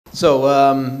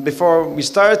So before we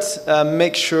start,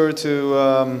 make sure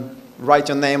to write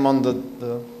your name on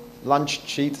the lunch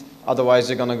sheet, otherwise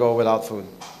you're going to go without food.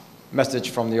 Message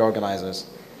from the organizers.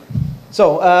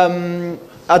 So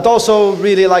I'd also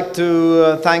really like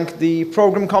to thank the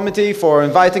program committee for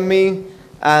inviting me,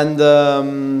 and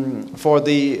for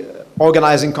the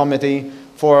organizing committee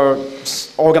for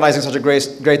organizing such a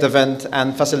great event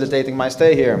and facilitating my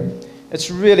stay here. It's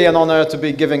really an honor to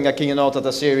be giving a keynote at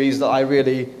a series that I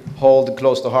really hold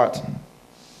close to heart.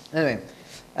 Anyway,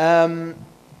 the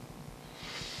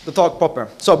talk proper.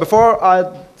 So before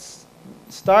I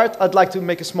start, I'd like to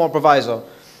make a small proviso.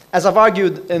 As I've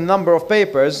argued in a number of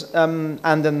papers and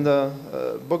in the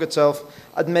book itself,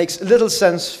 it makes little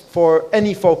sense for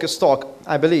any focused talk,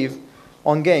 I believe,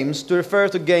 on games to refer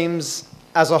to games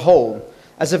as a whole,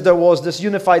 as if there was this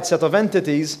unified set of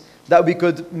entities that we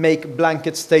could make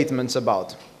blanket statements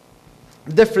about.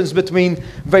 The difference between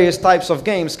various types of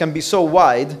games can be so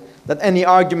wide that any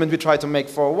argument we try to make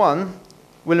for one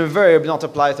will invariably not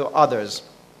apply to others.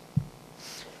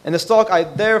 In this talk, I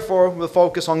therefore will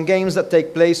focus on games that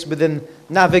take place within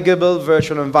navigable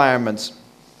virtual environments.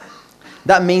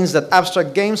 That means that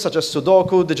abstract games such as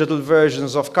Sudoku, digital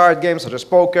versions of card games such as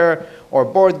poker, or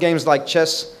board games like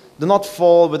chess do not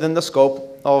fall within the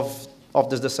scope of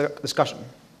this discussion.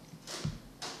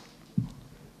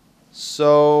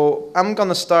 So I'm going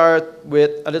to start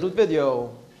with a little video,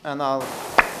 and I'll...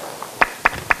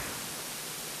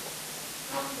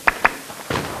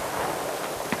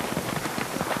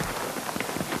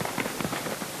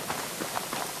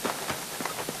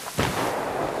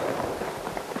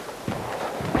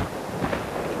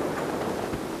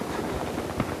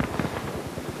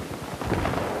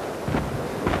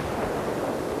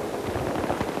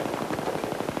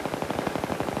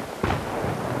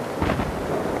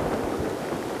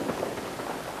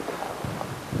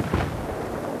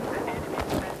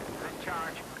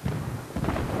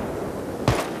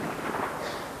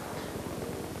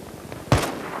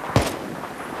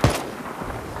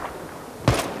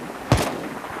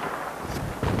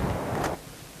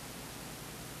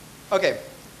 Okay,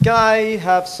 can I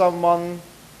have someone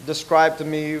describe to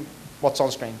me what's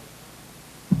on screen?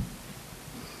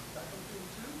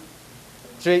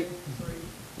 3.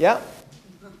 Yeah?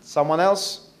 Someone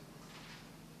else?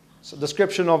 So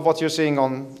description of what you're seeing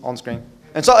on screen.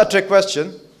 It's not a trick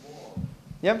question.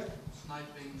 Yeah?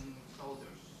 Sniping soldiers.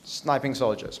 Sniping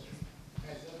soldiers.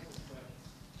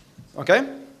 Okay?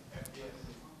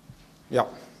 Yeah.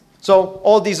 So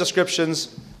all these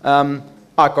descriptions are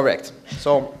correct.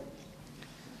 So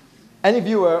any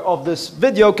viewer of this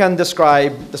video can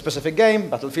describe the specific game,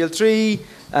 Battlefield 3,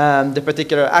 the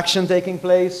particular action taking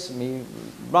place, me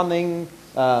running,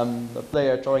 the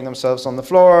player throwing themselves on the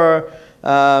floor,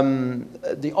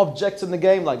 the objects in the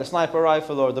game, like the sniper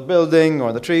rifle or the building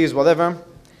or the trees, whatever.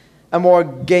 A more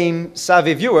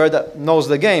game-savvy viewer that knows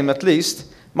the game, at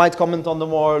least, might comment on the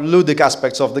more ludic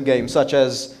aspects of the game, such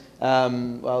as,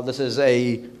 well, this is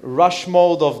a rush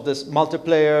mode of this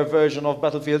multiplayer version of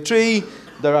Battlefield 3.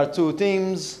 There are 2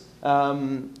 teams.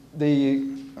 So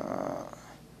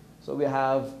we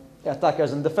have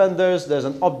attackers and defenders. There's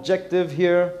an objective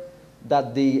here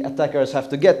that the attackers have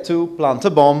to get to, plant a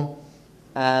bomb,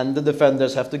 and the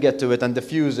defenders have to get to it and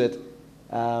defuse it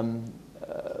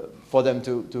for them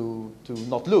to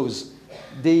not lose.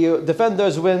 The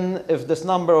defenders win if this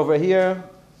number over here,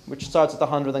 which starts at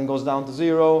 100 and goes down to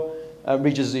 0,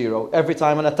 reaches 0. Every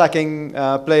time an attacking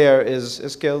player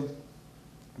is killed,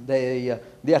 the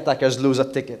attackers lose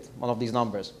a ticket, one of these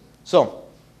numbers. So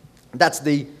that's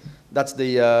the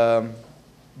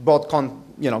broad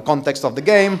context of the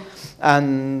game,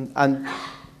 and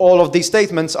all of these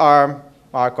statements are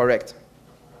correct.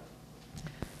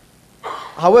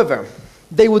 However,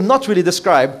 they would not really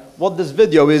describe what this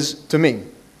video is to me,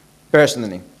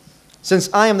 personally. Since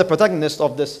I am the protagonist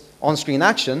of this on-screen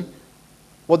action,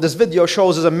 what this video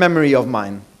shows is a memory of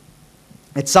mine.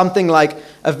 It's something like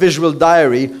a visual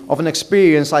diary of an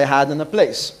experience I had in a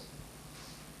place.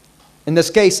 In this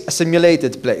case, a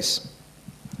simulated place.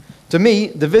 To me,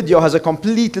 the video has a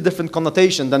completely different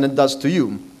connotation than it does to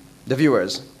you, the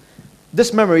viewers.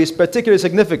 This memory is particularly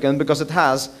significant because it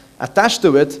has, attached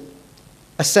to it,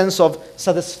 a sense of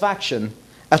satisfaction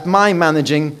at my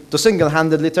managing to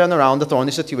single-handedly turn around the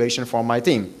thorny situation for my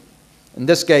team. In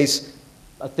this case,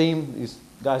 a team, these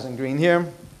guys in green here,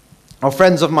 are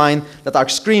friends of mine that are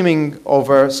screaming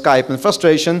over Skype in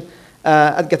frustration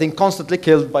at getting constantly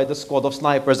killed by the squad of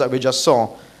snipers that we just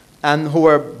saw, and who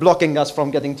are blocking us from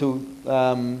getting to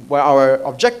where our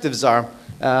objectives are.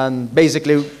 And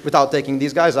basically, without taking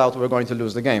these guys out, we're going to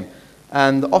lose the game.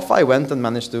 And off I went and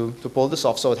managed to pull this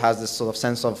off, so it has this sort of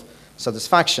sense of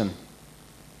satisfaction.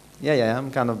 Yeah,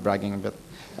 I'm kind of bragging a bit.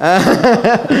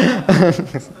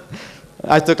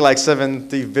 I took like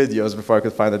 70 videos before I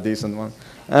could find a decent one.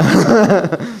 All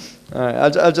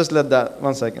right, I'll just let that,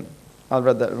 1 second. I'll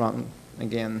read that run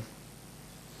again.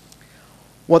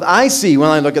 What I see when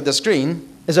I look at the screen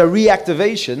is a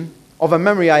reactivation of a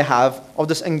memory I have of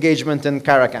this engagement in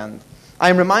Karakand. I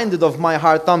am reminded of my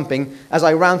heart thumping as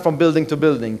I ran from building to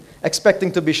building,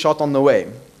 expecting to be shot on the way.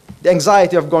 The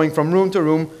anxiety of going from room to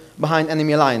room behind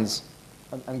enemy lines.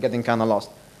 I'm getting kind of lost.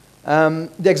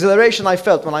 The exhilaration I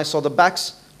felt when I saw the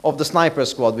backs of the sniper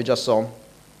squad we just saw.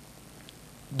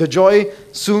 The joy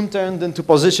soon turned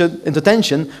into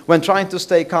tension when trying to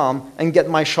stay calm and get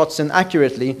my shots in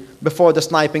accurately before the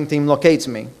sniping team locates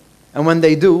me. And when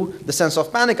they do, the sense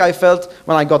of panic I felt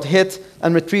when I got hit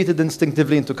and retreated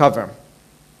instinctively into cover.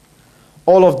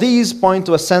 All of these point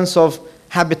to a sense of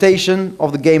habitation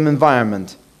of the game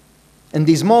environment. In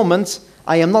these moments,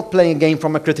 I am not playing a game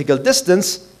from a critical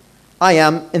distance, I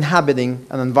am inhabiting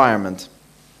an environment.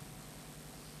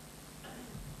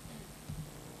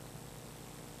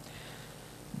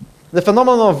 The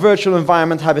phenomenon of virtual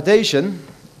environment habitation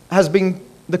has been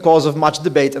the cause of much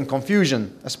debate and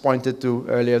confusion, as pointed to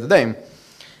earlier today.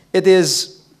 It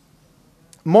is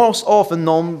most often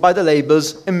known by the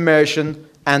labels immersion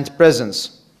and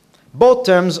presence. Both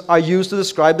terms are used to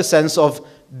describe the sense of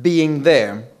being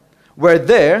there, where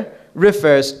there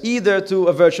refers either to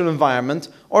a virtual environment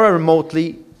or a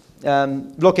remotely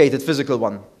located physical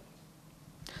one.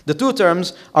 The two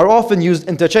terms are often used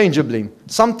interchangeably.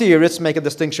 Some theorists make a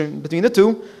distinction between the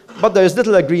two, but there is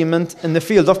little agreement in the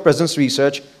field of presence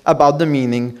research about the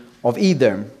meaning of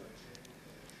either.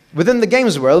 Within the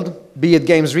games world, be it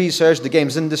games research, the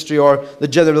games industry, or the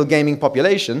general gaming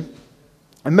population,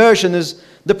 immersion is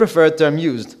the preferred term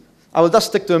used. I will thus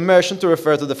stick to immersion to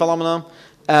refer to the phenomena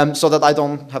so that I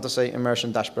don't have to say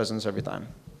immersion-presence every time.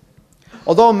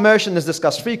 Although immersion is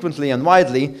discussed frequently and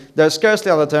widely, there is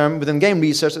scarcely another term within game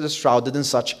research that is shrouded in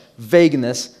such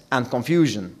vagueness and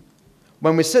confusion.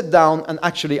 When we sit down and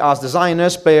actually ask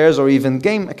designers, players, or even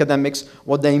game academics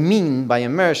what they mean by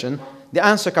immersion, the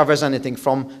answer covers anything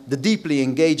from the deeply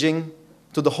engaging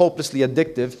to the hopelessly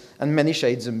addictive and many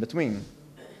shades in between.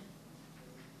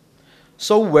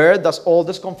 So where does all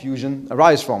this confusion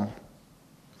arise from?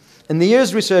 In the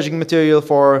years researching material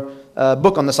for a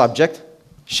book on the subject,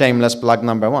 shameless plug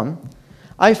number 1,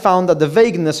 I found that the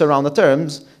vagueness around the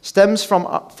terms stems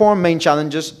from 4 main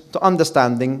challenges to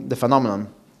understanding the phenomenon.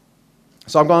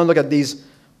 So I'm going to look at these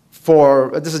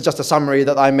 4. This is just a summary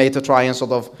that I made to try and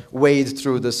sort of wade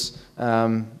through this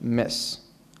mess.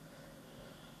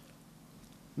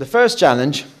 The first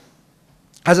challenge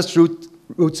has its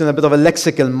roots in a bit of a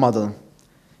lexical muddle.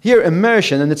 Here,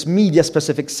 immersion, in its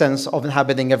media-specific sense of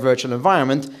inhabiting a virtual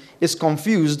environment, is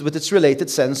confused with its related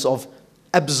sense of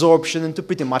absorption into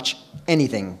pretty much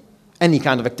anything, any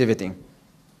kind of activity,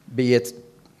 be it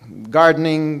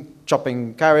gardening,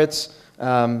 chopping carrots,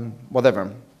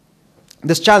 whatever.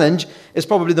 This challenge is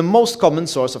probably the most common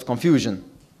source of confusion.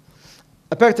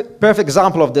 A perfect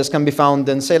example of this can be found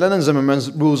in Salem and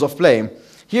Zimmerman's Rules of Play.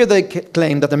 Here they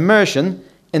claim that immersion,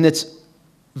 in its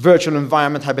virtual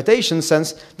environment habitation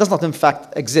sense, does not in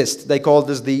fact exist. They call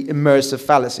this the immersive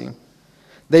fallacy.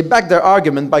 They back their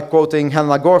argument by quoting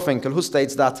Helena Gorfinkel, who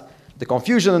states that the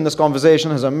confusion in this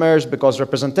conversation has emerged because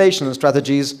representation and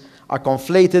strategies are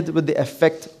conflated with the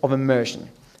effect of immersion.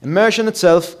 Immersion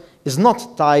itself is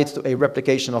not tied to a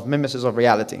replication of mimesis of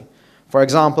reality. For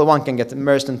example, one can get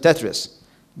immersed in Tetris.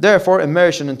 Therefore,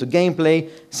 immersion into gameplay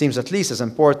seems at least as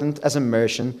important as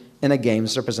immersion in a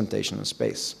game's representation in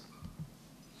space.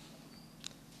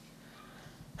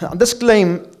 This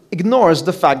claim ignores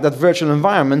the fact that virtual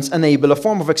environments enable a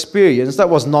form of experience that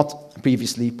was not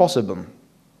previously possible.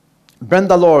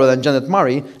 Brenda Laurel and Janet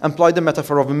Murray employed the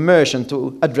metaphor of immersion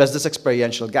to address this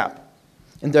experiential gap.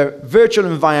 In their virtual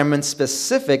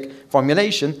environment-specific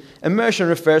formulation, immersion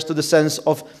refers to the sense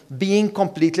of being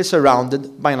completely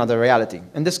surrounded by another reality,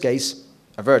 in this case,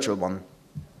 a virtual one.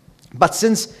 But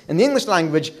since in the English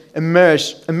language,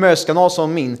 immerse can also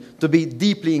mean to be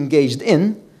deeply engaged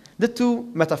in, the two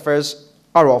metaphors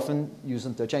are often used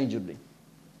interchangeably.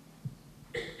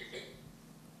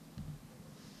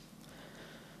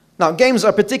 Now, games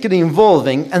are particularly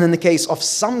involving, and in the case of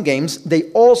some games,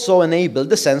 they also enable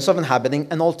the sense of inhabiting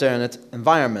an alternate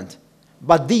environment.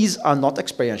 But these are not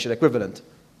experiential equivalent.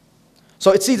 So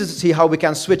it's easy to see how we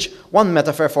can switch one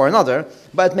metaphor for another,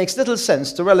 but it makes little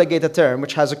sense to relegate a term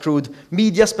which has accrued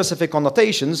media-specific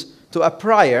connotations to a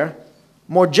prior,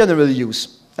 more general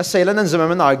use, as Salem and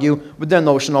Zimmerman argue with their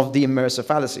notion of the immersive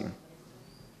fallacy.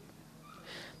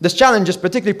 This challenge is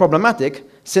particularly problematic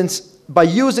since by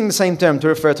using the same term to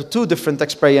refer to two different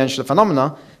experiential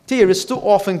phenomena, theorists too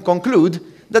often conclude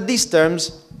that these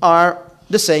terms are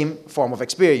the same form of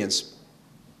experience.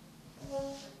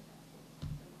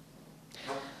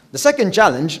 The second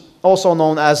challenge, also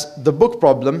known as the book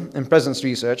problem in presence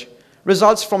research,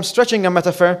 results from stretching a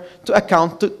metaphor to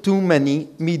account to too many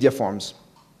media forms.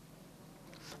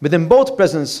 Within both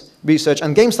presence research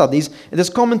and game studies, it is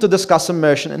common to discuss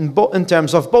immersion in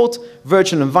terms of both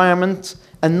virtual environments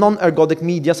and non-ergodic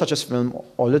media such as film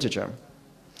or literature.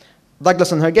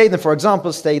 Douglas and Hergaden, for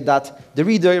example, state that the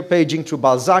reader paging through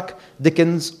Balzac,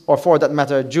 Dickens, or for that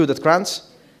matter, Judith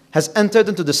Krantz, has entered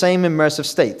into the same immersive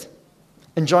state,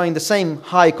 enjoying the same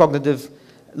high cognitive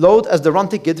load as the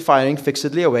runty kid firing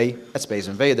fixedly away at Space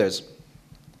Invaders.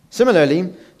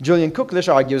 Similarly, Julian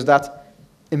Cooklish argues that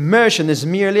immersion is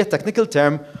merely a technical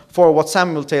term for what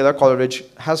Samuel Taylor Coleridge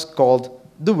has called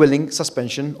the willing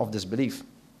suspension of disbelief,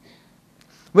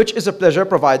 which is a pleasure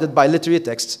provided by literary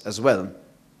texts as well.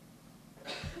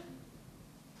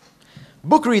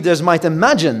 Book readers might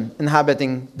imagine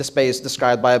inhabiting the space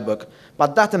described by a book,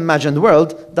 but that imagined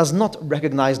world does not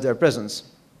recognize their presence.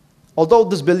 Although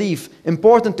this belief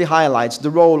importantly highlights the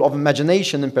role of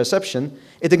imagination in perception,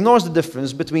 it ignores the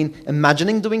difference between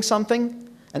imagining doing something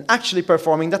and actually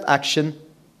performing that action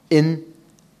in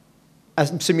a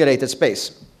simulated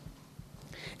space.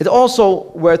 It is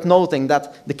also worth noting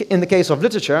that in the case of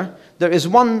literature, there is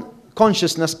one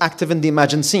consciousness active in the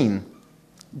imagined scene,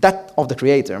 that of the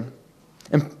creator.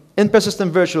 In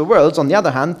persistent virtual worlds, on the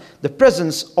other hand, the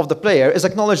presence of the player is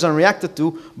acknowledged and reacted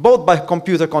to both by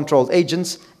computer-controlled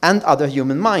agents and other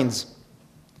human minds.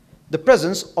 The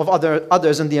presence of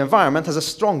others in the environment has a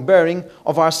strong bearing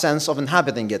of our sense of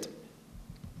inhabiting it.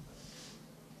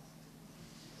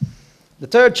 The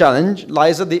third challenge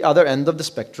lies at the other end of the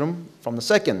spectrum from the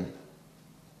second.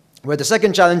 Where the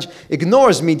second challenge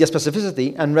ignores media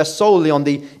specificity and rests solely on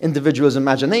the individual's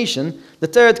imagination, the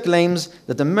third claims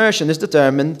that immersion is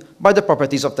determined by the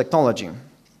properties of technology.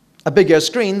 A bigger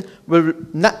screen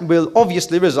will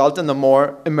obviously result in a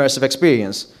more immersive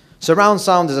experience. Surround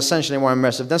sound is essentially more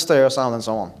immersive than stereo sound and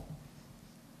so on.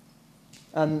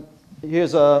 And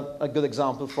here's a good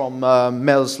example from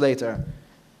Mel Slater.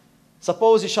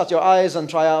 Suppose you shut your eyes and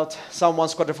try out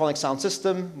someone's quadraphonic sound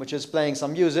system, which is playing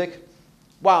some music.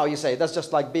 Wow, you say, that's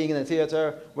just like being in a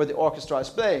theater where the orchestra is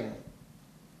playing.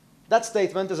 That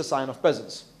statement is a sign of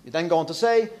presence. You then go on to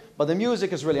say, but the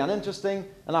music is really uninteresting,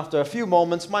 and after a few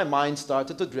moments, my mind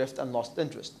started to drift and lost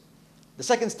interest. The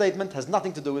second statement has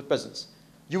nothing to do with presence.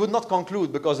 You would not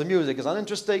conclude because the music is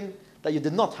uninteresting that you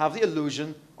did not have the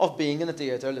illusion of being in a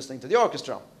theater listening to the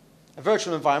orchestra. A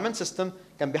virtual environment system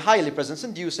can be highly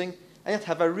presence-inducing and yet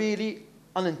have a really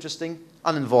uninteresting,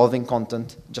 uninvolving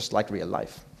content, just like real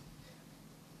life.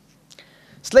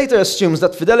 Slater assumes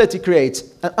that fidelity creates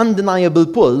an undeniable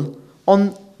pull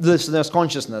on the listener's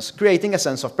consciousness, creating a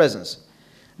sense of presence.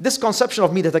 This conception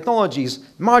of media technologies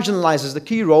marginalizes the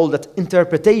key role that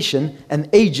interpretation and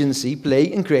agency play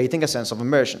in creating a sense of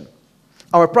immersion.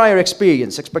 Our prior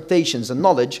experience, expectations, and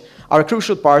knowledge are a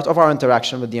crucial part of our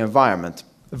interaction with the environment,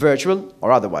 virtual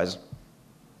or otherwise.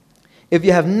 If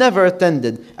you have never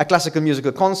attended a classical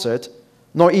musical concert,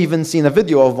 nor even seen a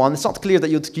video of one, it's not clear that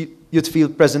you'd feel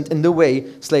present in the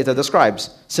way Slater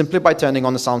describes, simply by turning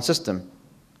on the sound system.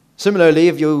 Similarly,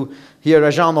 if you hear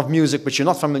a genre of music which you're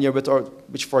not familiar with, or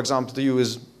which, for example, to you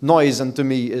is noise and to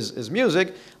me is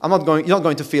music, you're not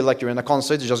going to feel like you're in a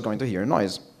concert, you're just going to hear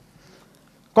noise.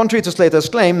 Contrary to Slater's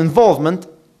claim, involvement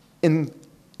in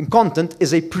content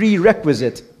is a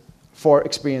prerequisite for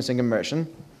experiencing immersion.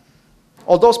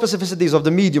 Although specificities of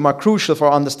the medium are crucial for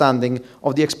our understanding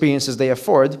of the experiences they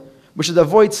afford, we should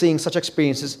avoid seeing such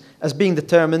experiences as being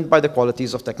determined by the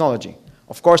qualities of technology.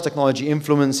 Of course, technology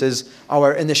influences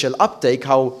our initial uptake,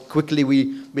 how quickly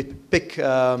we pick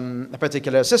a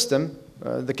particular system.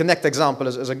 The Kinect example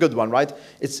is a good one, right?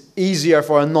 It's easier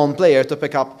for a non-player to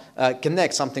pick up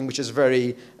Kinect, something which is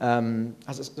very,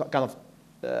 has a kind of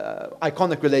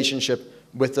iconic relationship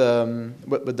with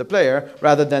the player,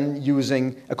 rather than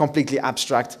using a completely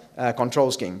abstract control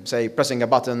scheme, say pressing a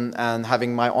button and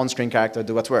having my on-screen character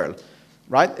do a twirl,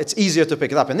 right? It's easier to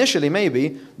pick it up initially,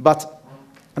 maybe, but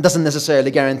it doesn't necessarily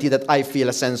guarantee that I feel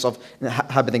a sense of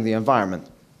inhabiting the environment.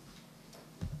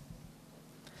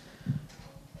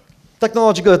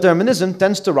 Technological determinism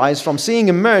tends to rise from seeing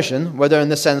immersion, whether in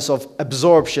the sense of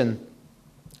absorption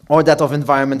or that of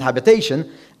environment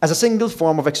habitation, as a single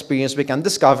form of experience we can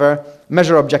discover,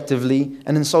 measure objectively,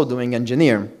 and in so doing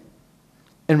engineer.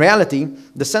 In reality,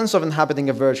 the sense of inhabiting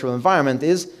a virtual environment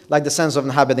is, like the sense of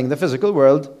inhabiting the physical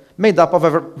world, made up of a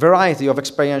variety of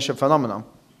experiential phenomena.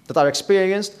 that are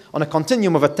experienced on a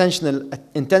continuum of attentional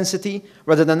intensity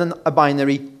rather than a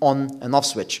binary on and off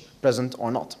switch, present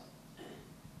or not.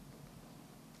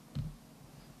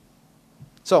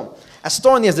 So, as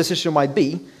thorny as this issue might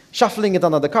be, shuffling it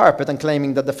under the carpet and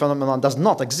claiming that the phenomenon does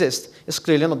not exist is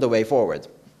clearly not the way forward.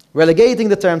 Relegating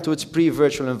the term to its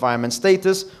pre-virtual environment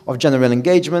status of general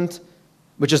engagement,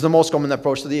 which is the most common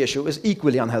approach to the issue, is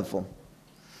equally unhelpful.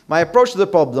 My approach to the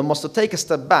problem was to take a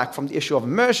step back from the issue of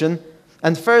immersion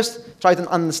and first try to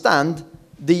understand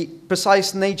the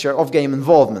precise nature of game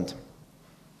involvement.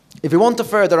 If we want a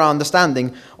further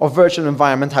understanding of virtual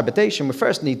environment habitation, we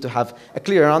first need to have a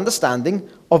clearer understanding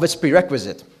of its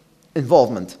prerequisite,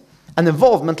 involvement. And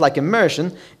involvement, like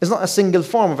immersion, is not a single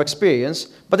form of experience,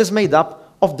 but is made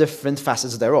up of different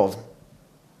facets thereof.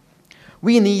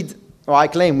 We need, or I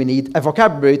claim we need, a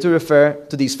vocabulary to refer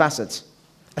to these facets.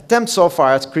 Attempts so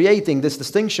far at creating this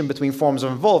distinction between forms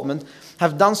of involvement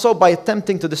have done so by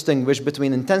attempting to distinguish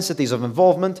between intensities of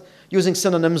involvement using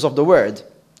synonyms of the word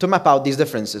to map out these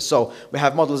differences. So we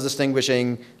have models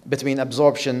distinguishing between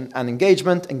absorption and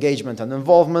engagement, engagement and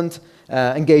involvement,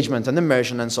 engagement and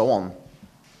immersion, and so on.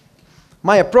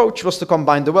 My approach was to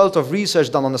combine the wealth of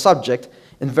research done on the subject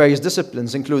in various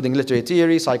disciplines, including literary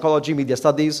theory, psychology, media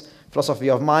studies, philosophy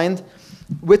of mind,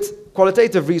 with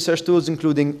qualitative research tools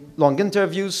including long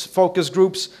interviews, focus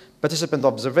groups, participant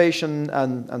observation,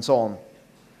 and so on.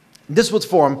 This would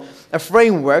form a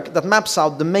framework that maps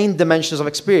out the main dimensions of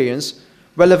experience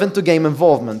relevant to game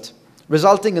involvement,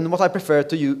 resulting in what I prefer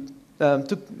to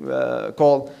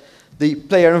call the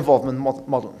player involvement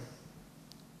model.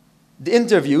 The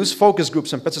interviews, focus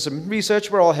groups, and participant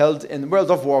research were all held in World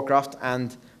of Warcraft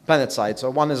and PlanetSide. So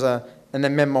one is an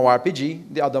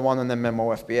MMORPG, the other one an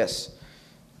MMOFPS.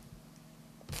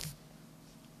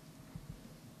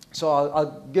 So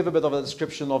I'll give a bit of a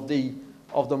description of the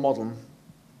model.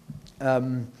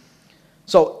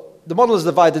 So the model is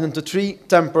divided into 3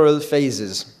 temporal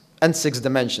phases and 6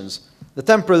 dimensions. The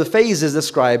temporal phases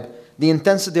describe the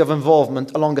intensity of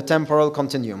involvement along a temporal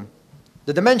continuum.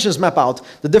 The dimensions map out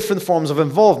the different forms of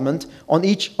involvement on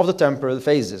each of the temporal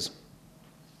phases.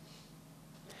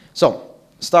 So,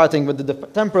 starting with the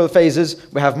temporal phases,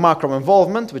 we have macro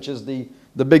involvement, which is the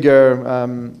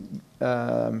bigger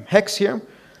hex here.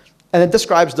 And it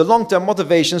describes the long-term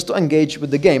motivations to engage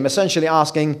with the game, essentially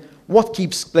asking what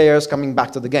keeps players coming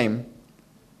back to the game.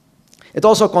 It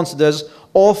also considers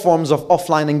all forms of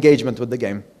offline engagement with the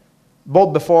game,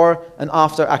 both before and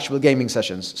after actual gaming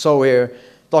sessions. So we're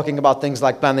talking about things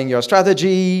like planning your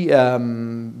strategy,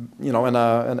 you know, in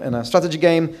a strategy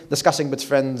game, discussing with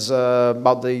friends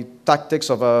about the tactics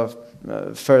of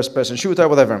a first-person shooter,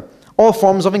 whatever. All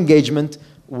forms of engagement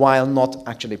while not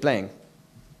actually playing.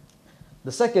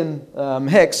 The second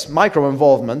hex,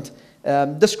 micro-involvement,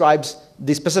 describes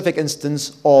the specific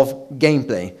instance of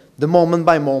gameplay, the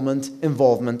moment-by-moment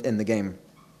involvement in the game.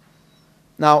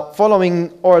 Now,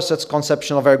 following Orset's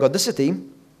conception of ergodicity,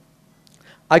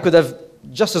 I could have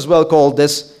just as well called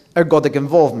this ergodic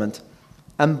involvement.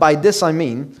 And by this I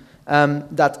mean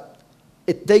that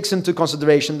it takes into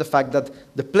consideration the fact that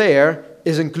the player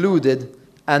is included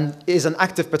and is an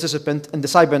active participant in the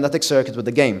cybernetic circuit with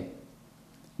the game.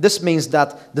 This means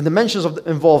that the dimensions of the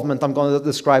involvement I'm going to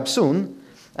describe soon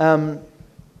are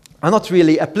not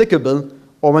really applicable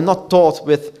or were not taught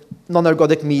with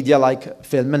non-ergodic media like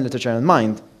film and literature in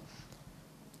mind.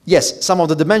 Yes, some of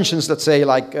the dimensions, let's say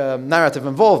like narrative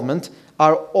involvement,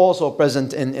 are also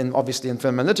present obviously in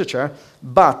film and literature,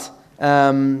 but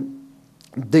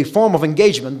the form of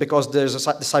engagement, because there's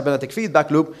the cybernetic feedback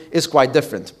loop, is quite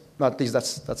different. At least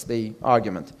that's the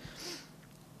argument.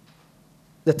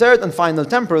 The third and final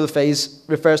temporal phase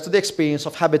refers to the experience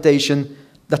of habitation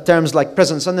that terms like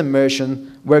presence and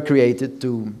immersion were created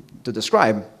to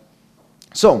describe.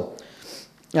 So,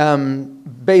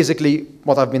 basically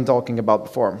what I've been talking about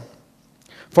before.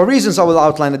 For reasons I will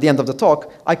outline at the end of the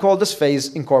talk, I call this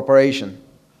phase incorporation.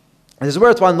 It is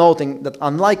worthwhile noting that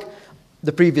unlike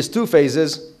the previous 2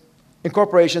 phases,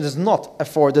 incorporation is not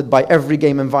afforded by every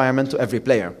game environment to every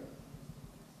player.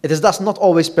 It is thus not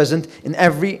always present in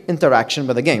every interaction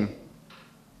with a game.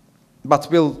 But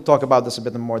we'll talk about this a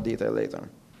bit in more detail later.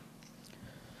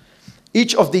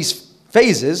 Each of these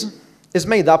phases is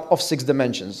made up of 6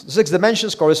 dimensions. The 6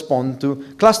 dimensions correspond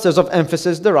to clusters of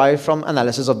emphasis derived from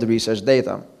analysis of the research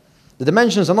data. The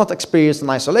dimensions are not experienced in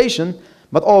isolation,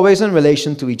 but always in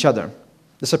relation to each other.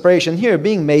 The separation here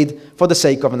being made for the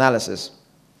sake of analysis.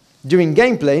 During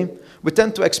gameplay, we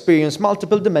tend to experience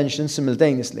multiple dimensions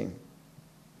simultaneously.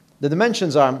 The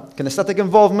dimensions are kinesthetic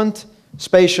involvement,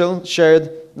 spatial,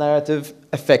 shared, narrative,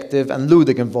 affective, and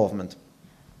ludic involvement.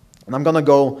 And I'm going to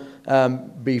go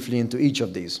briefly into each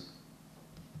of these.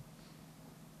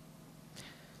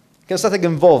 Kinesthetic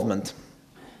involvement.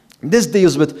 This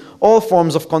deals with all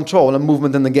forms of control and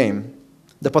movement in the game.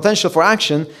 The potential for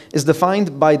action is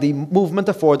defined by the movement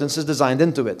affordances designed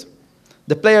into it.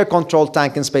 The player-controlled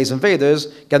tank and Space Invaders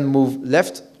can move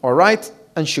left or right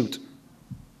and shoot.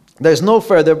 There is no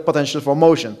further potential for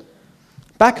motion.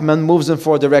 Pac-Man moves in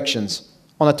 4 directions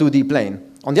on a 2D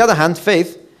plane. On the other hand,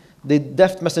 Faith, the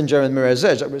deft messenger in Mirror's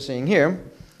Edge that we're seeing here,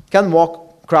 can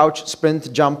walk, crouch,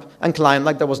 sprint, jump, and climb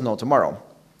like there was no tomorrow.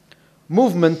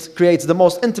 Movement creates the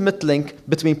most intimate link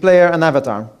between player and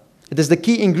avatar. It is the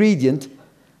key ingredient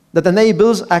that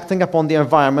enables acting upon the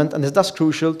environment and is thus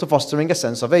crucial to fostering a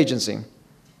sense of agency.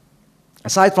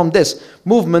 Aside from this,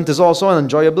 movement is also an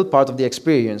enjoyable part of the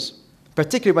experience,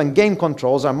 particularly when game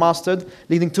controls are mastered,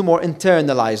 leading to more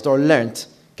internalized or learnt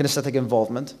kinesthetic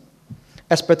involvement.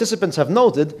 As participants have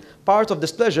noted, part of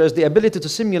this pleasure is the ability to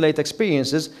simulate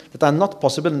experiences that are not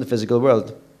possible in the physical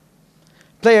world.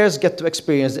 Players get to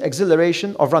experience the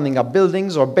exhilaration of running up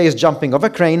buildings or base jumping of a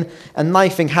crane and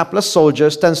knifing hapless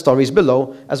soldiers 10 stories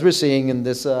below, as we're seeing in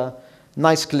this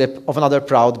nice clip of another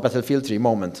proud Battlefield 3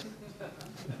 moment.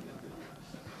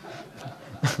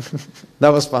 That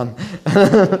was fun.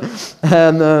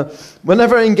 And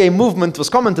whenever in-game movement was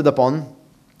commented upon,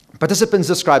 participants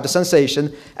described the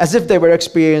sensation as if they were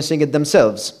experiencing it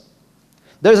themselves.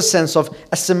 There is a sense of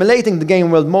assimilating the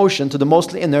game world motion to the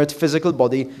mostly inert physical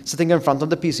body sitting in front of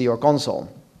the PC or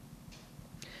console.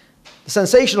 The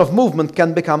sensation of movement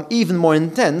can become even more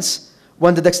intense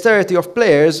when the dexterity of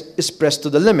players is pressed to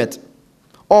the limit,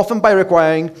 often by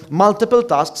requiring multiple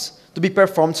tasks to be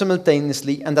performed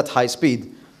simultaneously and at high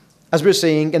speed, as we're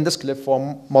seeing in this clip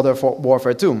from Modern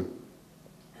Warfare 2.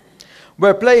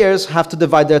 Where players have to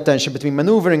divide their attention between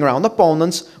maneuvering around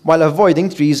opponents while avoiding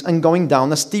trees and going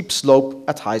down a steep slope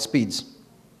at high speeds.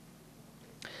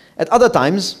 At other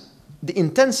times, the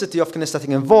intensity of kinesthetic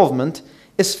involvement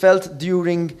is felt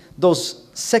during those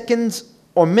seconds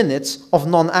or minutes of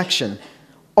non-action,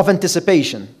 of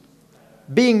anticipation,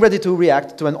 being ready to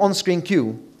react to an on-screen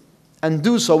cue, and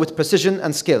do so with precision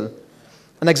and skill.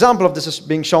 An example of this is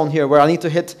being shown here, where I need to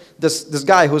hit this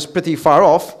guy who's pretty far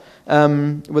off,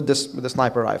 with the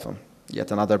sniper rifle.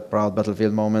 Yet another proud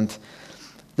Battlefield moment.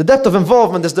 The depth of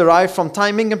involvement is derived from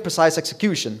timing and precise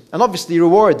execution, and obviously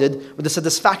rewarded with the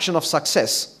satisfaction of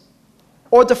success,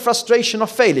 or the frustration of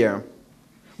failure,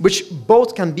 which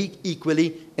both can be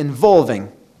equally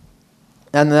involving.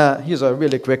 And here's a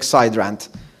really quick side rant.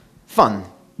 Fun.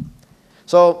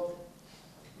 So,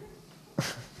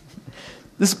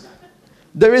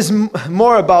 there is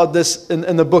more about this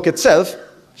in the book itself.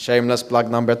 Shameless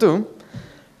plug number 2.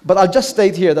 But I'll just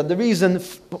state here that the reason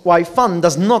why fun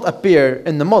does not appear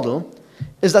in the model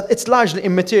is that it's largely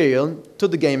immaterial to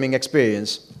the gaming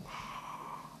experience.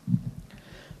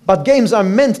 But games are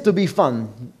meant to be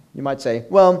fun, you might say.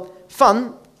 Well,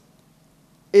 fun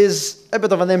is a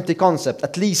bit of an empty concept,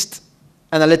 at least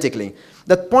analytically,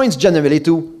 that points generally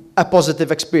to a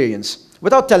positive experience,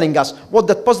 without telling us what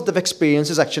that positive experience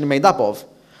is actually made up of.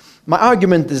 My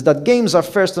argument is that games are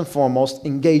first and foremost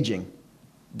engaging.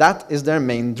 That is their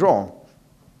main draw.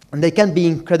 And they can be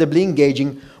incredibly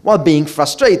engaging while being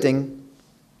frustrating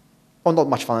or not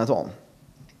much fun at all.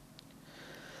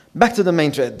 Back to the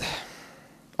main thread.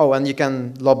 Oh, and you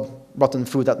can lob rotten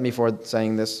fruit at me for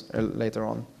saying this later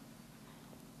on.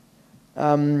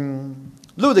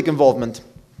 Ludic involvement.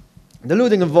 The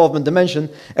ludic involvement dimension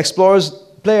explores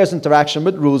players' interaction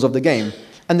with rules of the game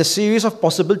and the series of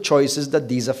possible choices that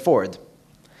these afford.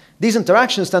 These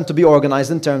interactions tend to be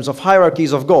organized in terms of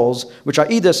hierarchies of goals, which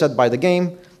are either set by the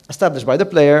game, established by the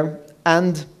player,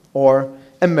 and/or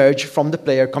emerge from the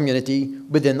player community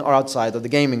within or outside of the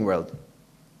gaming world.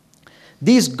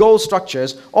 These goal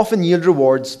structures often yield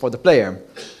rewards for the player.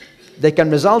 They can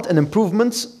result in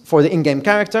improvements for the in-game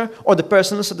character or the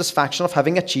personal satisfaction of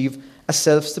having achieved a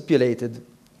self-stipulated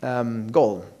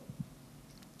goal.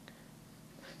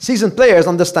 Seasoned players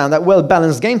understand that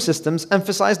well-balanced game systems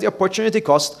emphasize the opportunity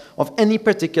cost of any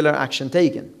particular action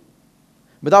taken.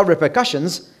 Without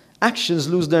repercussions, actions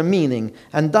lose their meaning,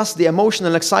 and thus the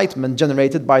emotional excitement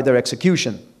generated by their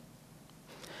execution.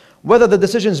 Whether the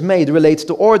decisions made relate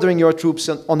to ordering your troops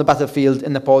on the battlefield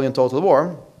in Napoleon Total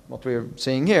War, what we're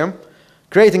seeing here,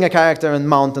 creating a character in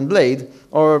Mount and Blade,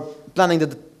 or planning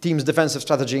the team's defensive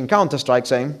strategy in Counter-Strike,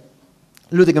 say,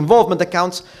 ludic involvement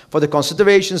accounts for the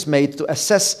considerations made to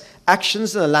assess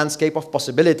actions in a landscape of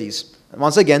possibilities. And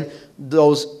once again,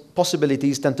 those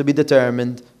possibilities tend to be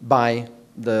determined by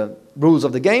the rules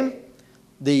of the game,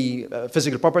 the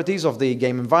physical properties of the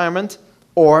game environment,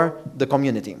 or the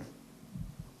community.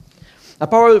 A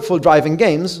powerful drive in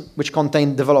games, which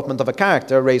contain development of a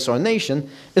character, race, or nation,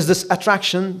 is this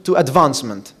attraction to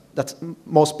advancement that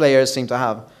most players seem to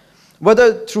have.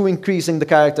 Whether through increasing the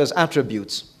character's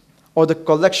attributes or the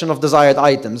collection of desired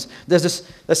items, there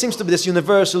seems to be this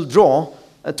universal draw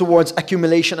towards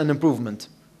accumulation and improvement.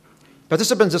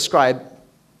 Participants describe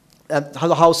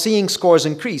how seeing scores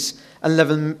increase and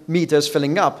level meters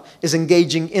filling up is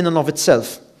engaging in and of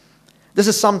itself. This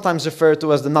is sometimes referred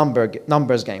to as the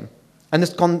numbers game, and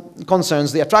it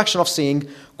concerns the attraction of seeing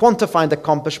quantified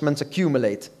accomplishments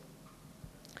accumulate,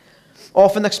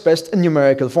 often expressed in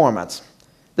numerical formats.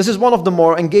 This is one of the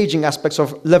more engaging aspects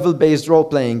of level-based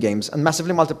role-playing games and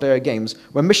massively multiplayer games,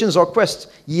 where missions or quests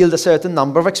yield a certain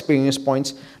number of experience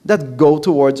points that go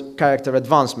towards character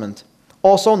advancement,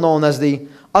 also known as the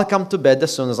 "I'll come to bed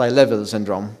as soon as I level"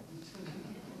 syndrome.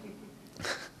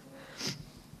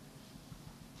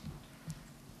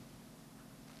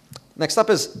 Next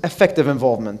up is effective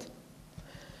involvement.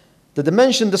 The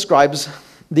dimension describes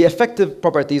the effective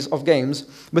properties of games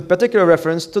with particular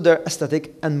reference to their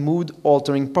aesthetic and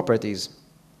mood-altering properties.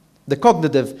 The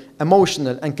cognitive,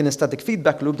 emotional, and kinesthetic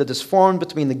feedback loop that is formed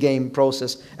between the game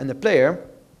process and the player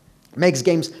makes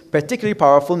games particularly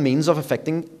powerful means of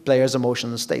affecting players'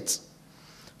 emotional states.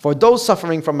 For those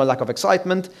suffering from a lack of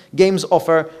excitement, games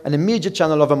offer an immediate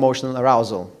channel of emotional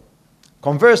arousal.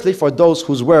 Conversely, for those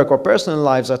whose work or personal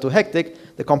lives are too hectic,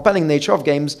 the compelling nature of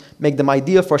games make them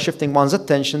ideal for shifting one's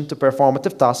attention to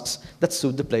performative tasks that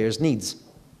suit the player's needs.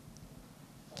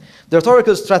 The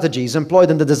rhetorical strategies employed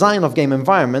in the design of game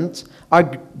environments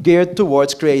are geared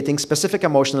towards creating specific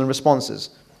emotional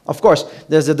responses. Of course,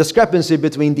 there's a discrepancy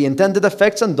between the intended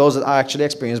effects and those that are actually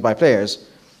experienced by players.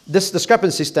 This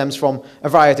discrepancy stems from a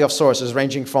variety of sources,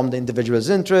 ranging from the individual's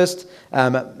interest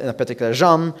in a particular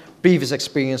genre, previous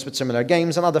experience with similar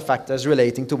games, and other factors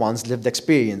relating to one's lived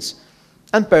experience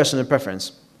and personal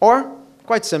preference, or,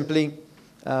 quite simply,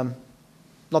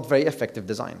 not very effective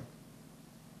design.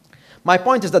 My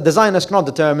point is that designers cannot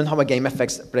determine how a game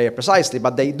affects the player precisely,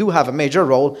 but they do have a major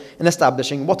role in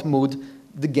establishing what mood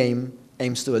the game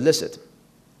aims to elicit.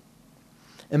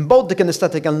 In both the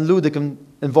kinesthetic and ludic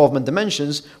involvement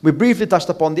dimensions, we briefly touched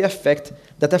upon the effect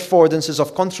that affordances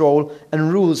of control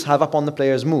and rules have upon the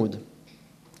player's mood.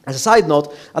 As a side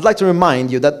note, I'd like to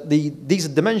remind you that these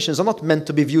dimensions are not meant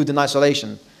to be viewed in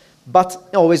isolation, but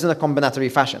always in a combinatory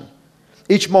fashion,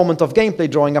 each moment of gameplay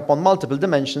drawing upon multiple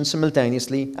dimensions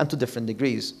simultaneously and to different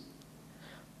degrees.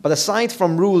 But aside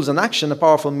from rules and action, a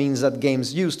powerful means that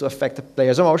games use to affect a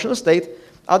player's emotional state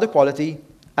are the quality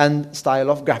and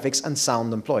style of graphics and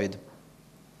sound employed.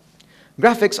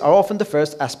 Graphics are often the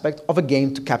first aspect of a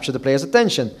game to capture the player's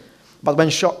attention, but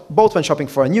both when shopping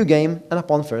for a new game and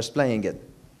upon first playing it.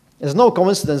 It's no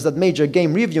coincidence that major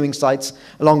game reviewing sites,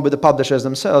 along with the publishers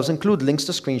themselves, include links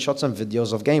to screenshots and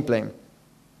videos of gameplay.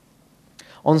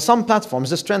 On some platforms,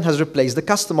 this trend has replaced the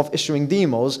custom of issuing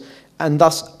demos and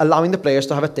thus allowing the players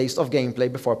to have a taste of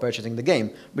gameplay before purchasing the game,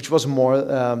 which was more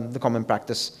the common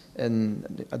practice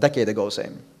a decade ago, say.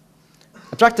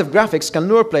 Attractive graphics can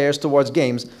lure players towards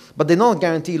games, but they don't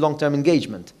guarantee long-term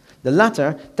engagement. The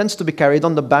latter tends to be carried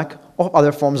on the back of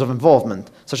other forms of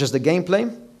involvement, such as the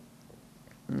gameplay,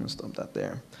 stop that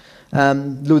there,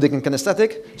 ludic and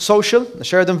kinesthetic, social, the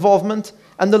shared involvement,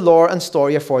 and the lore and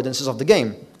story affordances of the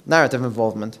game, narrative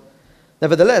involvement.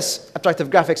 Nevertheless, attractive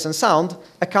graphics and sound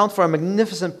account for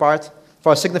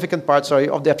a significant part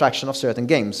of the attraction of certain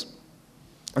games.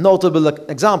 A notable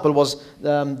example was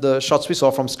the shots we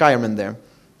saw from Skyrim there.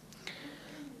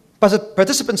 But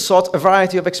participants sought a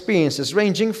variety of experiences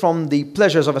ranging from the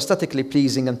pleasures of aesthetically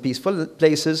pleasing and peaceful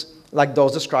places, like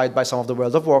those described by some of the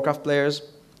World of Warcraft players,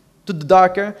 to the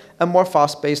darker and more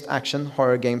fast-paced action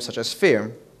horror games such as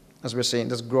Fear, as we're seeing,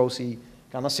 this grossy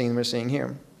kind of scene we're seeing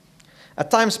here. At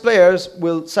times, players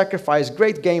will sacrifice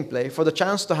great gameplay for the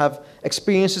chance to have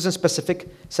experiences in specific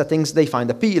settings they find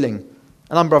appealing.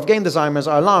 A number of game designers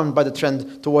are alarmed by the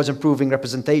trend towards improving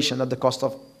representation at the cost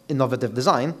of innovative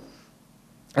design,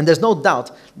 and there's no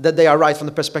doubt that they are right from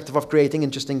the perspective of creating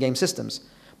interesting game systems.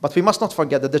 But we must not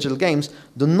forget that digital games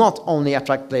do not only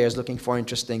attract players looking for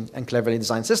interesting and cleverly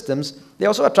designed systems, they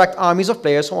also attract armies of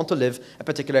players who want to live a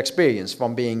particular experience,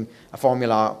 from being a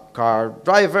Formula car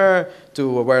driver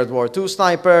to a World War II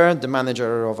sniper, the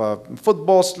manager of a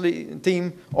football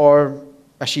team, or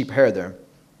a sheep herder.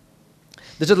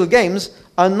 Digital games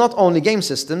are not only game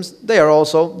systems, they are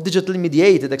also digitally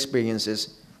mediated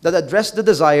experiences that address the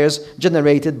desires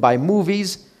generated by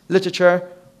movies, literature,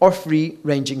 or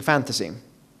free-ranging fantasy.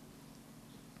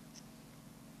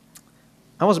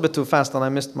 I was a bit too fast and I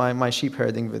missed my sheep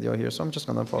herding video here, so I'm just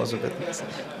gonna pause a bit.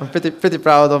 I'm pretty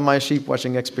proud of my sheep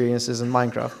watching experiences in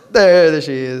Minecraft. There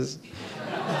she is.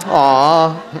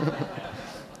 Aww.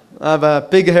 I have a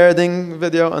pig herding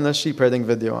video and a sheep herding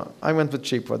video. I went with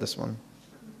sheep for this one.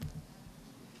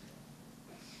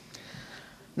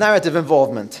 Narrative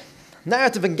involvement.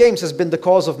 Narrative in games has been the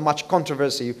cause of much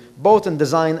controversy, both in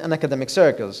design and academic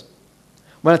circles.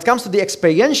 When it comes to the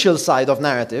experiential side of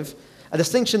narrative, a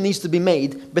distinction needs to be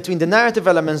made between the narrative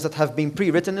elements that have been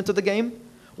pre-written into the game,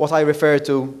 what I refer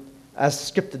to as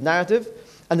scripted narrative,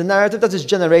 and the narrative that is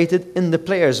generated in the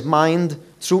player's mind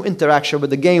through interaction with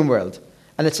the game world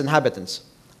and its inhabitants.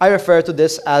 I refer to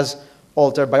this as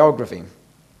alter biography.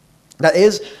 That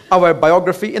is, our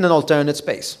biography in an alternate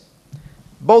space.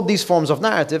 Both these forms of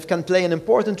narrative can play an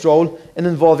important role in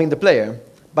involving the player,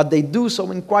 but they do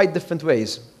so in quite different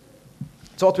ways.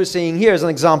 So what we're seeing here is an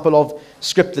example of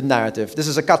scripted narrative. This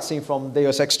is a cutscene from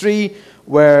Deus Ex 3,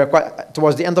 where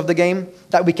towards the end of the game,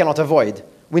 that we cannot avoid.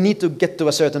 We need to get to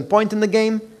a certain point in the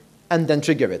game and then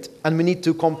trigger it. And we need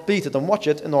to complete it and watch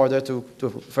it in order to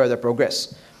further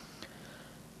progress.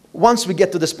 Once we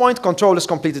get to this point, control is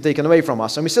completely taken away from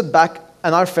us, and we sit back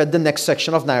and are fed the next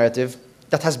section of narrative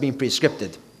that has been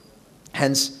pre-scripted,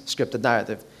 hence scripted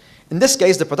narrative. In this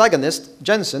case, the protagonist,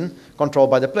 Jensen,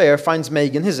 controlled by the player, finds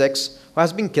Megan, his ex, who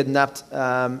has been kidnapped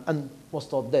and was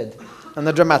thought dead. And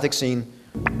a dramatic scene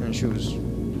ensues.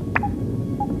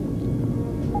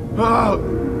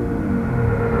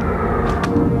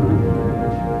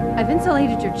 I've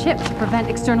insulated your chip to prevent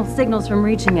external signals from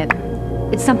reaching it.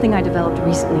 It's something I developed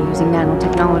recently using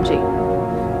nanotechnology.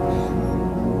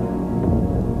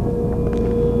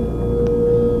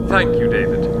 Thank you,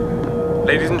 David.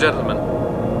 Ladies and gentlemen,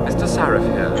 Mr. Sarif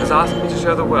here has asked me to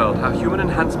show the world how human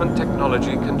enhancement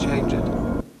technology can change it.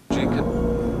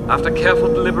 After careful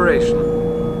deliberation,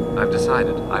 I've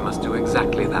decided I must do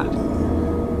exactly that.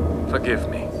 Forgive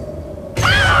me.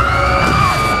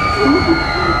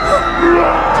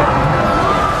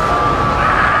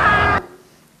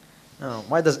 Oh,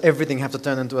 why does everything have to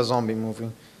turn into a zombie movie?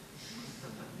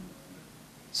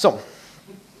 So,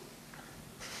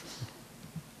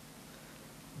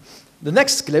 the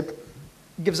next clip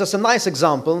gives us a nice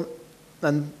example,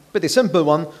 and pretty simple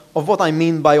one, of what I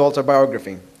mean by alter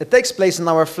biography. It takes place in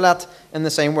our flat in the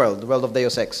same world, the world of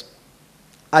Deus Ex.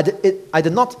 I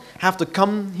did not have to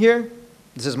come here,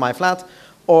 this is my flat,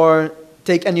 or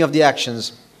take any of the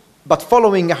actions. But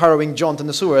following a harrowing jaunt in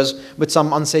the sewers with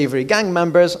some unsavory gang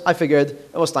members, I figured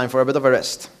it was time for a bit of a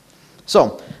rest.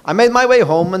 So, I made my way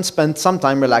home and spent some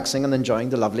time relaxing and enjoying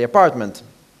the lovely apartment.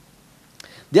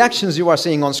 The actions you are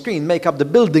seeing on screen make up the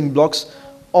building blocks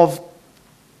of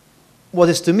what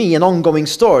is to me an ongoing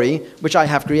story which I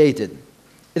have created.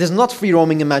 It is not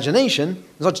free-roaming imagination,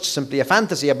 it's not just simply a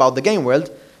fantasy about the game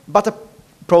world, but a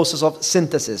process of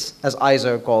synthesis, as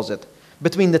Iser calls it,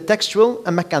 between the textual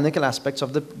and mechanical aspects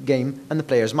of the game and the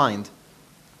player's mind.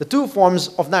 The two forms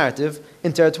of narrative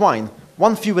intertwine,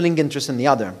 one fueling interest in the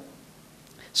other.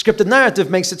 Scripted narrative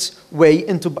makes its way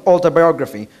into alter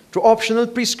biography through optional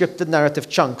pre-scripted narrative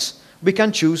chunks we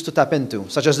can choose to tap into,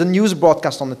 such as the news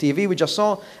broadcast on the TV we just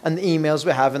saw and the emails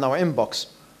we have in our inbox,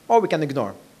 or we can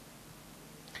ignore.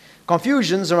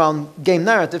 Confusions around game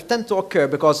narrative tend to occur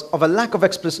because of a lack of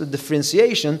explicit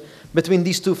differentiation between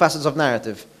these two facets of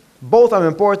narrative. Both are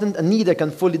important and neither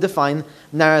can fully define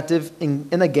narrative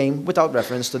in a game without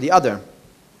reference to the other.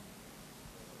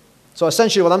 So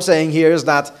essentially what I'm saying here is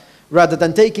that rather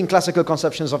than taking classical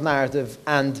conceptions of narrative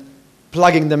and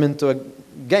plugging them into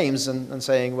games and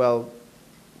saying, well,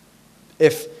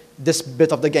 if this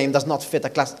bit of the game does not fit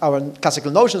our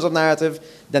classical notions of narrative,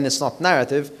 then it's not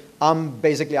narrative. I'm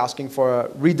basically asking for a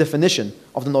redefinition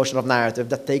of the notion of narrative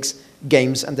that takes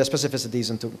games and their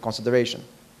specificities into consideration.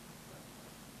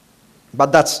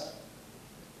 But that's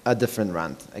a different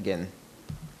rant again.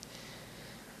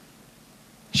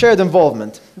 Shared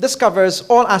involvement. This covers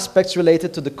all aspects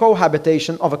related to the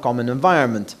cohabitation of a common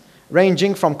environment,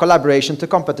 ranging from collaboration to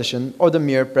competition or the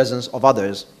mere presence of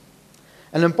others.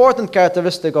 An important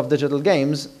characteristic of digital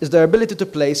games is their ability to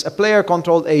place a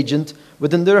player-controlled agent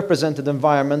within the represented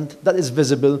environment that is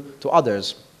visible to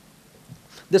others.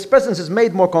 This presence is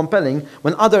made more compelling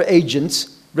when other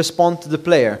agents respond to the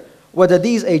player, whether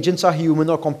these agents are human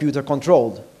or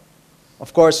computer-controlled.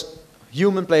 Of course,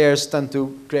 human players tend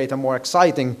to create a more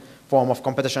exciting form of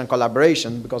competition and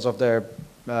collaboration because of their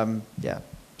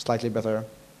slightly better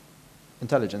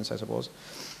intelligence, I suppose.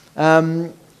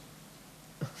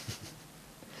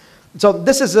 So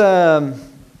this is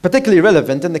particularly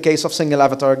relevant in the case of single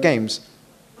avatar games,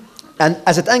 and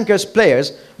as it anchors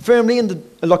players firmly in the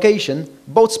location,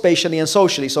 both spatially and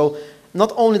socially. So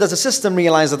not only does the system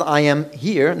realize that I am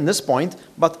here in this point,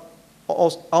 but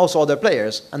also other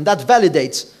players. And that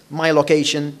validates my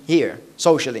location here,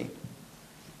 socially.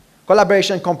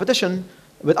 Collaboration and competition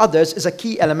with others is a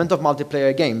key element of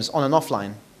multiplayer games on and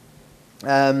offline.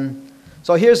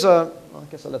 So here's I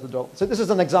guess I'll let it go. So this is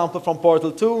an example from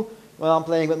Portal 2, when I'm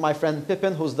playing with my friend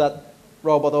Pippin, who's that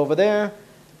robot over there.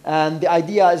 And the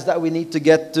idea is that we need to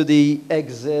get to the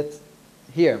exit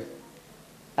here.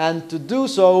 And to do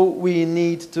so, we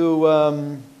need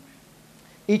to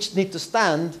each need to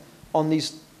stand on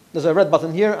these. There's a red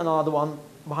button here and another one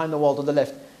behind the wall to the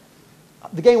left.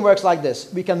 The game works like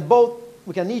this. We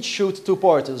can each shoot 2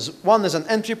 portals. One is an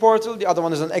entry portal, the other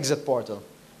one is an exit portal.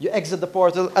 You exit the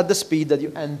portal at the speed that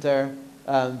you enter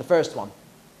the first one.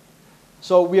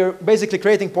 So we're basically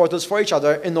creating portals for each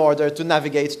other in order to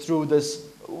navigate through this,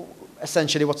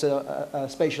 essentially what's a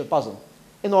spatial puzzle,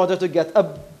 in order to get a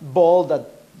ball that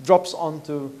drops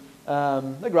onto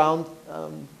the ground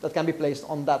that can be placed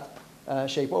on that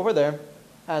shape over there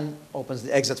and opens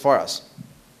the exit for us.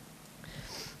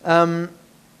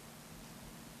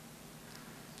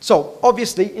 So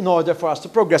obviously, in order for us to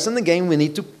progress in the game, we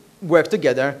need to work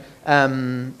together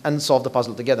and solve the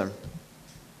puzzle together.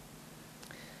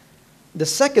 The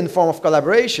second form of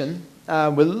collaboration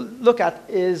we'll look at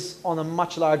is on a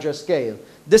much larger scale.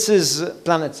 This is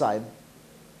planet-side.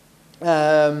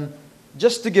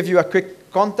 Just to give you a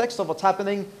quick context of what's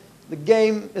happening, the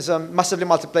game is a massively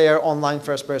multiplayer online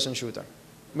first-person shooter,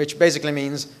 which basically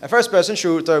means a first-person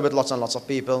shooter with lots and lots of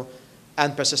people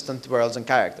and persistent worlds and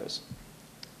characters.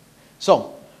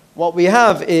 So what we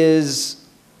have is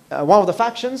one of the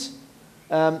factions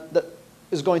that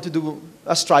is going to do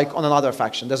a strike on another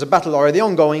faction. There's a battle already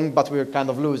ongoing, but we're kind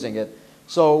of losing it.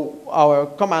 So our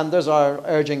commanders are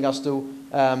urging us to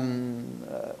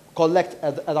collect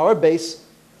at our base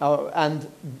and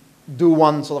do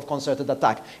one sort of concerted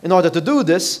attack. In order to do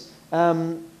this,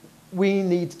 we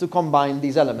need to combine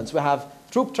these elements. We have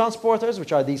troop transporters,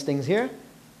 which are these things here.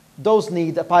 Those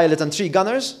need a pilot and 3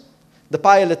 gunners. The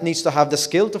pilot needs to have the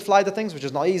skill to fly the things, which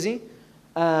is not easy.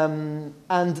 And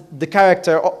the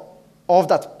character of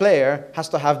that player has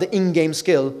to have the in-game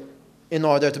skill in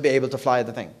order to be able to fly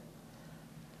the thing.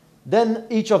 Then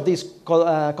each of these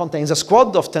contains a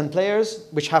squad of 10 players,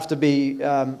 which have to be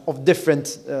of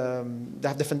different, they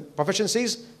have different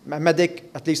proficiencies. A medic,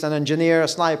 at least an engineer, a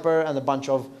sniper, and a bunch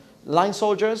of line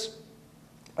soldiers.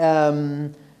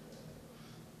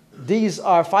 These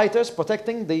are fighters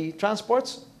protecting the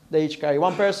transports. They each carry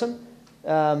 1 person.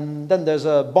 Then there's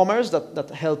bombers that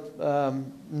help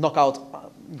knock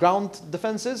out ground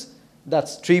defenses.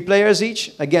 That's 3 players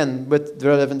each, again, with the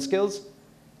relevant skills.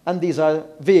 And these are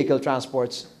vehicle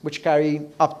transports, which carry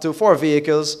up to 4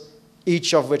 vehicles,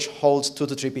 each of which holds 2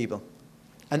 to 3 people.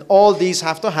 And all these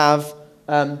have to have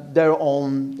their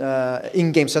own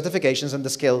in-game certifications and the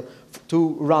skill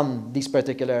to run these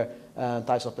particular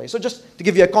types of plays. So just to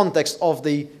give you a context of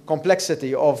the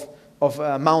complexity of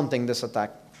mounting this attack.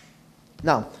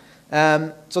 Now,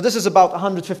 so this is about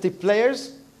 150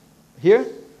 players here,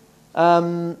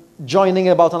 joining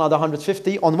about another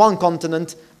 150 on one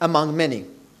continent among many.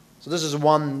 So this is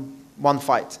one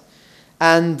fight.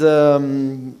 And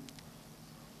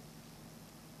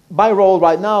my role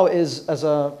right now is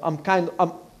I'm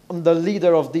the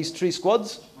leader of these 3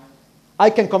 squads.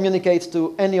 I can communicate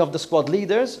to any of the squad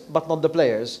leaders, but not the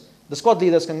players. The squad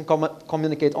leaders can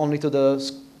communicate only to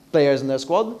the players in their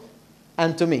squad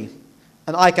and to me.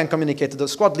 And I can communicate to the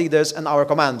squad leaders and our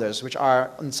commanders, which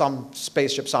are on some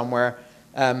spaceship somewhere,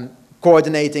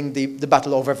 coordinating the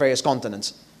battle over various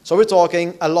continents. So we're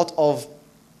talking a lot of,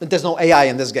 there's no AI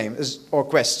in this game, or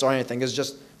quests or anything, it's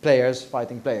just players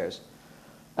fighting players.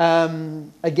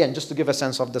 Again, just to give a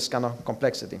sense of this kind of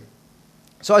complexity.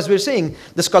 So as we're seeing,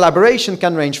 this collaboration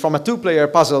can range from a 2-player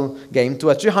puzzle game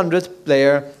to a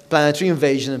 300-player planetary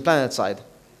invasion and planet-side.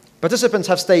 Participants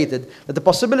have stated that the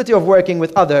possibility of working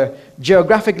with other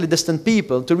geographically distant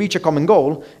people to reach a common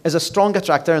goal is a strong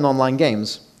attractor in online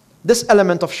games. This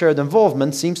element of shared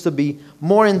involvement seems to be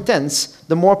more intense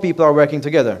the more people are working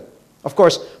together. Of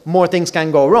course, more things can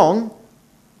go wrong,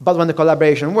 but when the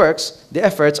collaboration works, the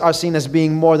efforts are seen as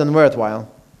being more than worthwhile.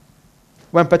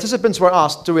 When participants were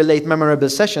asked to relate memorable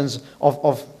sessions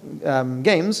of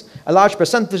games, a large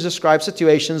percentage described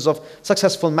situations of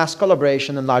successful mass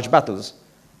collaboration and large battles.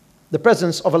 The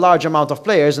presence of a large amount of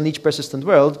players in each persistent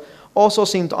world also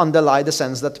seemed to underlie the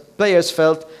sense that players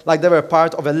felt like they were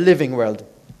part of a living world.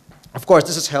 Of course,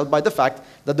 this is held by the fact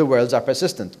that the worlds are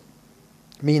persistent,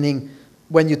 meaning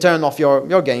when you turn off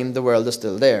your game, the world is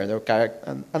still there,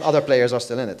 and other players are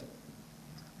still in it.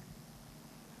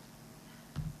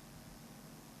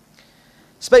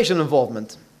 Spatial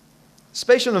involvement.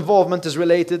 Spatial involvement is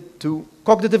related to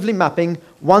cognitively mapping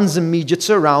one's immediate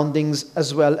surroundings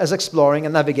as well as exploring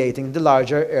and navigating the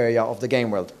larger area of the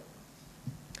game world.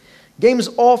 Games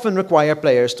often require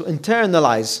players to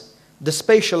internalize the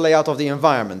spatial layout of the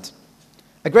environment.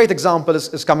 A great example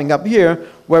is coming up here,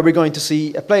 where we're going to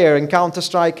see a player in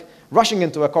Counter-Strike rushing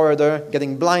into a corridor,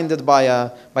 getting blinded by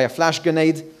a flash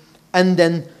grenade, and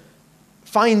then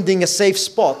finding a safe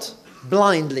spot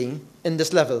blindly in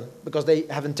this level, because they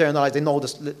have internalized, they know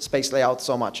the space layout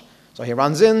so much. So he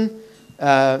runs in,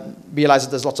 realizes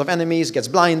there's lots of enemies, gets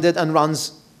blinded, and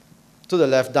runs to the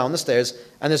left down the stairs,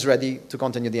 and is ready to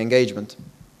continue the engagement.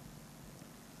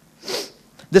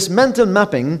 This mental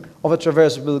mapping of a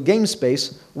traversable game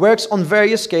space works on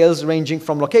various scales, ranging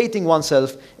from locating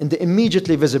oneself in the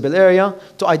immediately visible area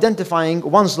to identifying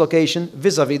one's location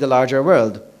vis-à-vis the larger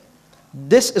world.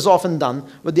 This is often done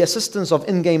with the assistance of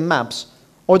in-game maps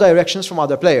or directions from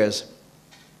other players.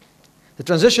 The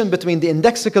transition between the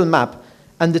indexical map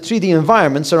and the 3D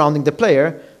environment surrounding the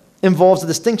player involves the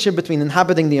distinction between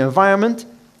inhabiting the environment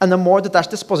and a more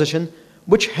detached disposition,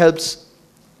 which helps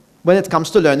when it comes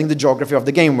to learning the geography of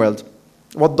the game world,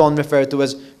 what Don referred to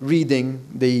as reading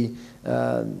the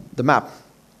map.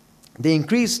 The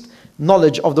increased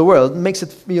knowledge of the world makes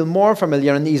it feel more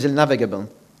familiar and easily navigable.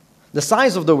 The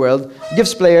size of the world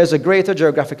gives players a greater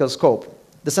geographical scope.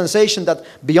 The sensation that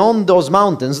beyond those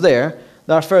mountains there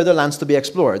are further lands to be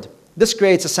explored. This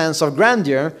creates a sense of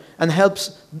grandeur and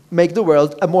helps make the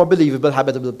world a more believable,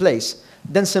 habitable place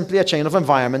than simply a chain of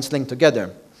environments linked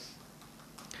together.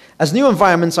 As new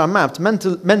environments are mapped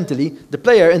mentally, the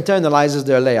player internalizes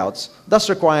their layouts, thus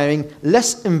requiring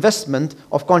less investment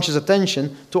of conscious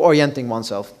attention to orienting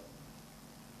oneself.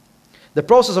 The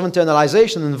process of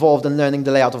internalization involved in learning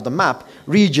the layout of the map,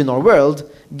 region, or world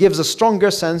gives a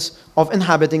stronger sense of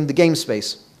inhabiting the game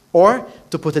space. Or,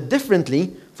 to put it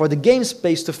differently, for the game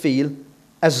space to feel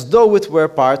as though it were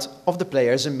part of the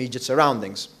player's immediate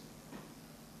surroundings.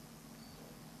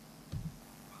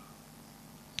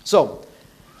 So,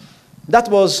 that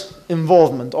was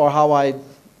involvement, or how I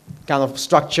kind of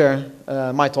structure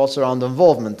my thoughts around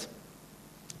involvement.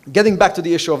 Getting back to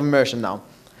the issue of immersion now.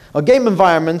 Our game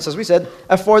environments, as we said,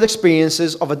 afford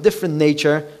experiences of a different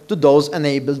nature to those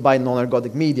enabled by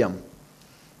non-ergodic medium.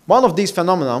 One of these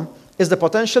phenomena is the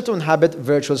potential to inhabit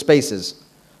virtual spaces,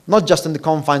 not just in the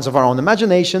confines of our own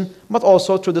imagination, but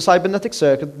also through the cybernetic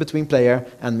circuit between player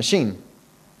and machine.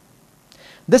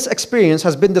 This experience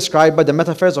has been described by the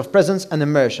metaphors of presence and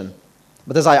immersion.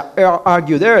 But as I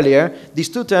argued earlier, these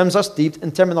two terms are steeped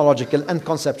in terminological and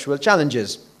conceptual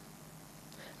challenges.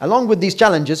 Along with these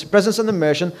challenges, presence and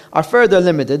immersion are further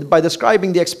limited by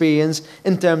describing the experience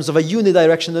in terms of a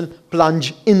unidirectional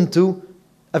plunge into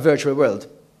a virtual world.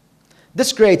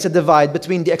 This creates a divide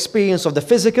between the experience of the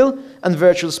physical and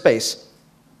virtual space.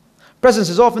 Presence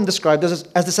is often described as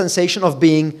the sensation of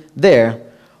being there.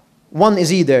 One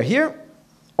is either here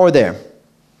or there.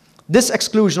 This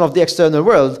exclusion of the external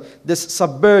world, this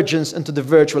submergence into the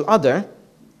virtual other,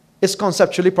 is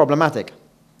conceptually problematic.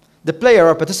 The player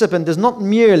or participant is not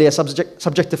merely a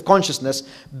subjective consciousness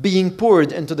being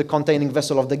poured into the containing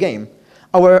vessel of the game.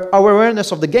 Our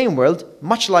awareness of the game world,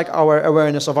 much like our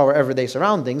awareness of our everyday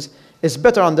surroundings, is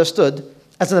better understood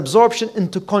as an absorption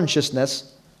into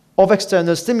consciousness of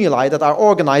external stimuli that are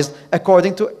organized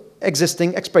according to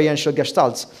existing experiential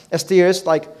gestalts, as theorists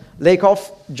like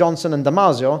Lakoff, Johnson, and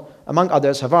Damasio, among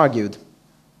others, have argued.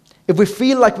 If we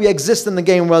feel like we exist in the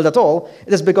game world at all,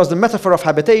 it is because the metaphor of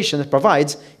habitation it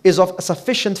provides is of a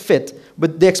sufficient fit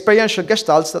with the experiential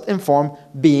gestalts that inform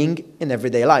being in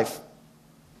everyday life.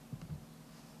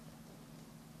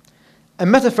 A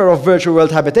metaphor of virtual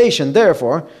world habitation,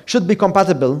 therefore, should be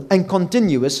compatible and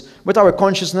continuous with our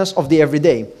consciousness of the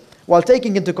everyday, while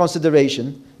taking into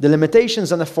consideration the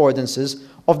limitations and affordances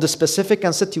of the specific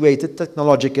and situated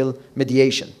technological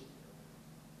mediation.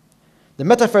 The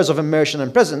metaphors of immersion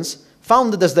and presence,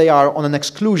 founded as they are on an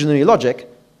exclusionary logic,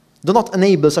 do not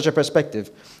enable such a perspective.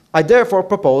 I therefore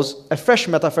propose a fresh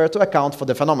metaphor to account for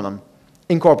the phenomenon: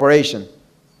 incorporation.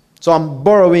 So I'm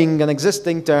borrowing an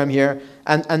existing term here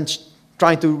and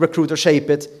trying to recruit or shape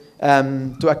it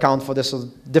to account for this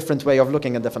different way of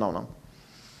looking at the phenomenon.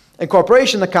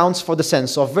 Incorporation accounts for the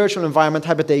sense of virtual environment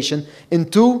habitation in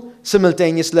two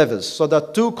simultaneous levels. So there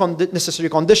are two necessary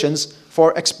conditions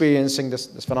for experiencing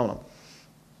this phenomenon.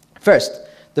 First,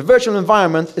 the virtual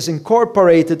environment is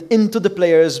incorporated into the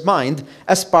player's mind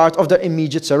as part of their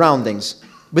immediate surroundings,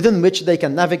 within which they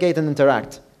can navigate and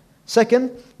interact.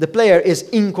 Second, the player is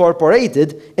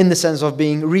incorporated in the sense of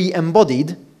being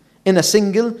re-embodied in a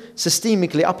single,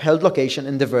 systemically upheld location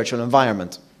in the virtual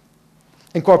environment.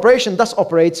 Incorporation thus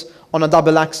operates on a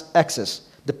double axis.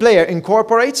 The player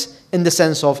incorporates in the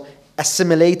sense of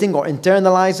assimilating or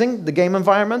internalizing the game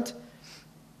environment,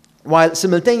 while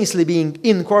simultaneously being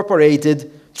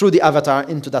incorporated through the avatar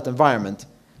into that environment.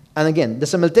 And again, the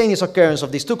simultaneous occurrence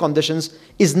of these two conditions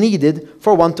is needed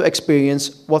for one to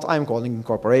experience what I'm calling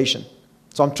incorporation.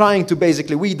 So I'm trying to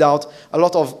basically weed out a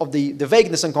lot of the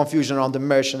vagueness and confusion around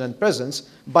immersion and presence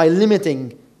by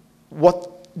limiting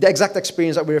what the exact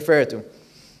experience that we refer to.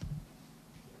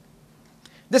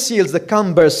 This yields the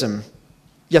cumbersome,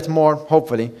 yet more,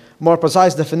 hopefully, more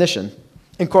precise definition.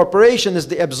 Incorporation is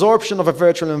the absorption of a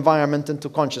virtual environment into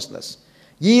consciousness,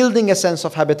 yielding a sense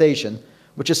of habitation,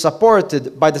 which is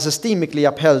supported by the systemically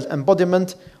upheld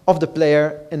embodiment of the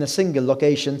player in a single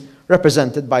location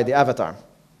represented by the avatar.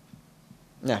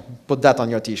 Yeah, put that on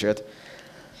your t-shirt.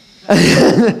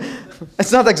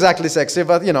 It's not exactly sexy,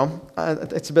 but you know,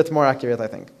 it's a bit more accurate, I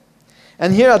think.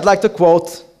 And here I'd like to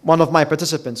quote one of my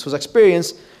participants whose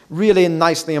experience really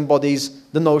nicely embodies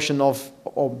the notion of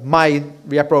my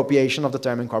reappropriation of the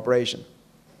term incorporation.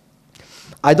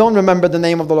 I don't remember the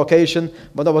name of the location,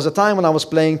 but there was a time when I was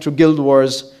playing through Guild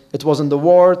Wars. It was in the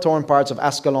war-torn parts of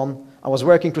Ascalon. I was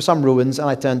working through some ruins, and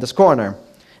I turned this corner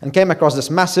and came across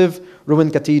this massive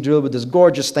ruined cathedral with this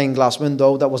gorgeous stained glass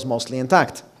window that was mostly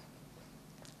intact.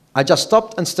 I just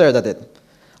stopped and stared at it.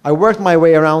 I worked my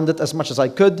way around it as much as I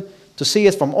could to see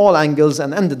it from all angles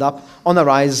and ended up on a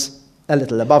rise a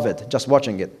little above it, just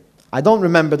watching it. I don't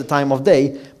remember the time of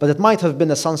day, but it might have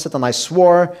been a sunset, and I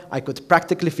swore I could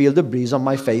practically feel the breeze on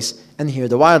my face and hear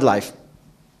the wildlife.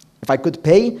 If I could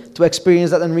pay to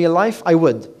experience that in real life, I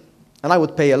would. And I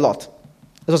would pay a lot.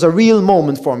 It was a real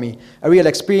moment for me, a real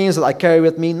experience that I carry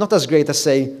with me, not as great as,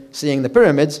 say, seeing the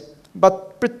pyramids,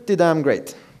 but pretty damn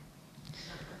great.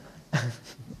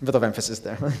 Bit of emphasis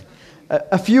there.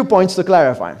 A few points to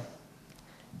clarify.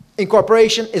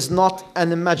 Incorporation is not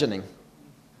an imagining.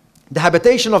 The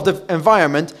habitation of the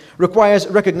environment requires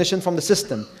recognition from the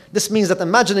system. This means that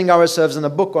imagining ourselves in a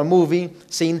book or movie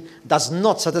scene does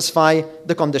not satisfy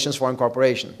the conditions for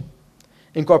incorporation.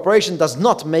 Incorporation does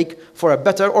not make for a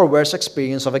better or worse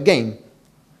experience of a game,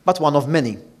 but one of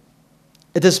many.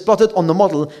 It is plotted on the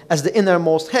model as the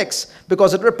innermost hex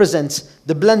because it represents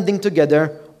the blending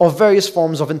together of various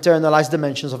forms of internalized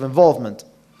dimensions of involvement.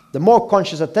 The more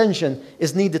conscious attention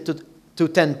is needed to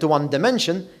tend to one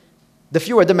dimension, the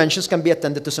fewer dimensions can be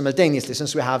attended to simultaneously,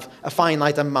 since we have a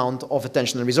finite amount of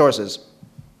attentional resources.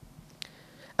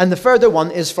 And the further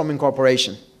one is from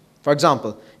incorporation. For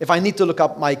example, if I need to look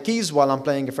up my keys while I'm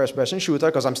playing a first-person shooter,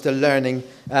 because I'm still learning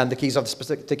the keys of this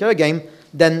particular game,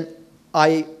 then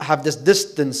I have this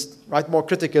distanced, right, more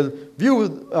critical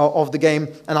view of the game,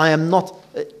 and I am not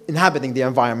inhabiting the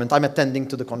environment. I'm attending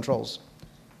to the controls.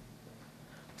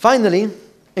 Finally,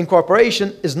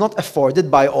 incorporation is not afforded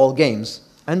by all games,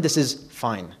 and this is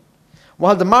fine.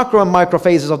 While the macro and micro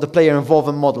phases of the player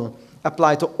involvement model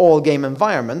apply to all game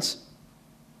environments,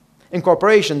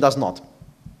 incorporation does not.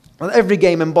 Well, every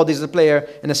game embodies the player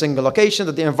in a single location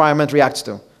that the environment reacts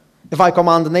to. If I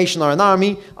command a nation or an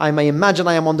army, I may imagine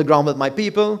I am on the ground with my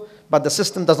people, but the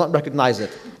system does not recognize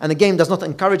it, and the game does not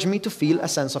encourage me to feel a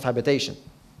sense of habitation.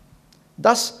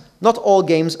 Thus, not all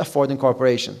games afford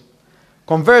incorporation.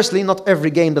 Conversely, not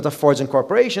every game that affords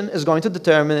incorporation is going to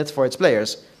determine it for its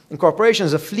players. Incorporation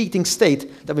is a fleeting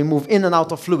state that we move in and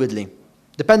out of fluidly,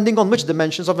 depending on which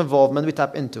dimensions of involvement we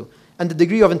tap into, and the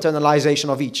degree of internalization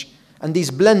of each. And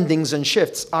these blendings and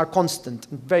shifts are constant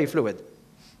and very fluid.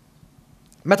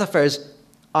 Metaphors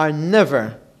are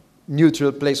never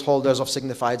neutral placeholders of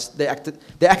signifieds.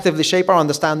 They actively shape our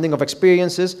understanding of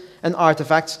experiences and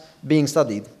artifacts being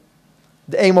studied.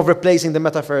 The aim of replacing the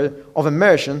metaphor of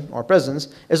immersion, or presence,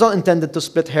 is not intended to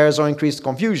split hairs or increase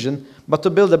confusion, but to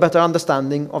build a better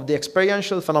understanding of the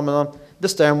experiential phenomena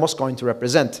this term was going to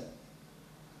represent.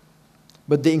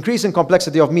 But the increasing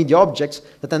complexity of media objects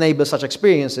that enable such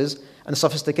experiences and the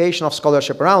sophistication of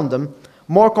scholarship around them,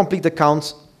 more complete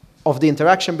accounts of the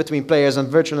interaction between players and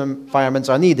virtual environments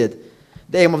are needed.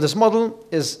 The aim of this model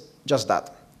is just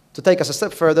that, to take us a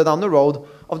step further down the road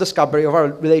of discovery of our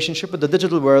relationship with the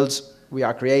digital worlds we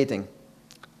are creating.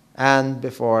 And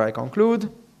before I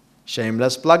conclude,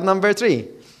 shameless plug number 3,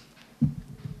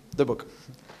 the book.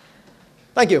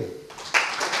 Thank you.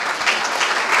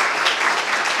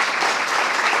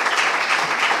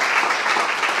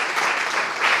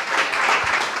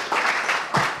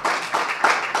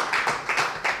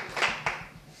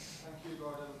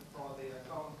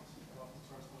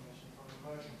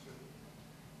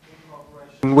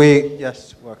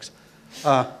 Yes, works.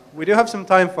 We do have some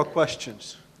time for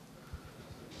questions.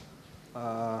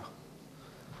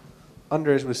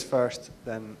 Anders was first,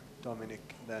 then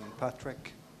Dominic, then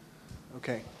Patrick.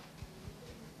 Okay.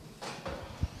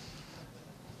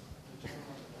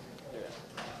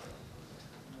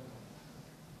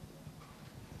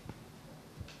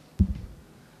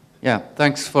 Yeah,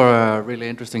 thanks for a really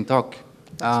interesting talk.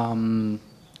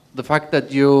 The fact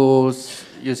that you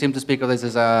seem to speak of this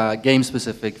as a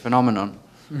game-specific phenomenon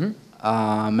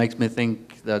makes me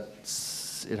think that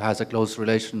it has a close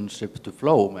relationship to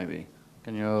flow, maybe.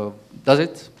 Does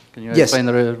it? Can you explain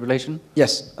the relation?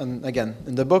 Yes, and again,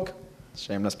 in the book,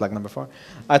 shameless plug number 4,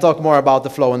 I talk more about the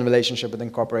flow and relationship with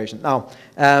Incorporation. Now,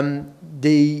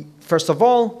 first of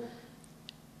all,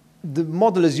 the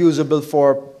model is usable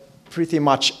for pretty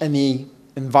much any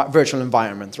virtual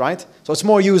environment, right? So it's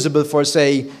more usable for,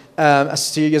 say, a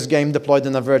serious game deployed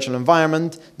in a virtual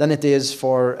environment than it is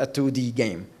for a 2D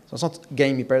game. So it's not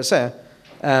gamey per se.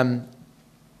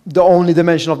 The only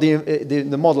dimension of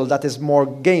the model that is more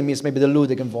gamey is maybe the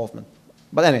ludic involvement.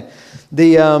 But anyway,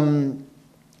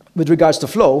 with regards to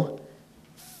flow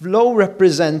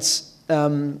represents,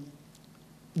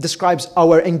 describes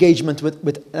our engagement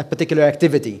with a particular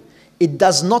activity. It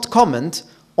does not comment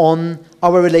on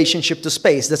our relationship to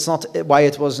space. That's not why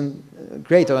it wasn't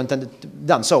created or intended to be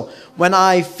done. So when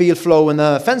I feel flow in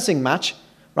a fencing match,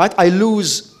 right, I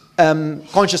lose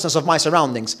consciousness of my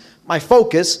surroundings. My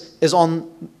focus is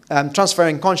on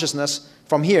transferring consciousness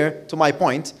from here to my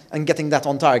point and getting that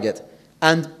on target,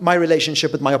 and my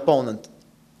relationship with my opponent,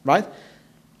 right?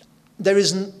 There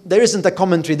isn't a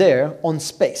commentary there on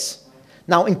space.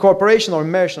 Now, incorporation or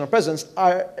immersion or presence,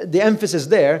 the emphasis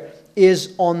there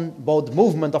is on both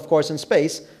movement, of course, in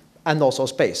space, and also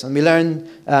space. And we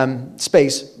learn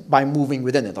space by moving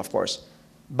within it, of course.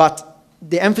 But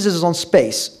the emphasis is on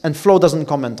space, and flow doesn't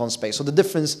comment on space. So the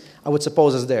difference, I would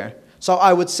suppose, is there. So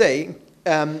I would say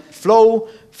flow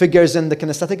figures in the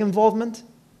kinesthetic involvement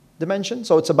dimension.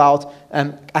 So it's about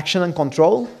action and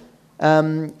control,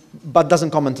 but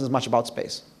doesn't comment as much about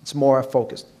space. It's more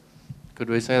focused. Could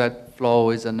we say that flow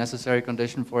is a necessary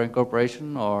condition for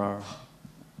incorporation, or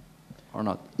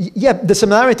not? Yeah, the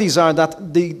similarities are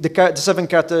that the 7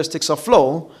 characteristics of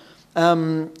flow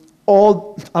are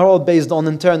all based on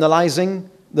internalizing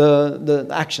the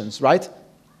actions, right?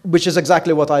 Which is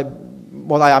exactly what I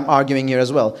am arguing here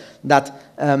as well. That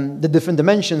the different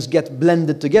dimensions get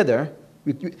blended together.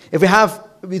 If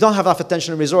we don't have enough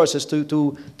attention and resources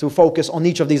to focus on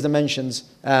each of these dimensions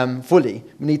fully.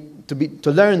 We need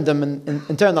to learn them and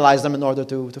internalize them in order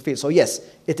to feel. So yes,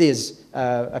 it is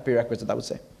a prerequisite, I would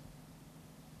say.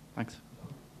 Thanks.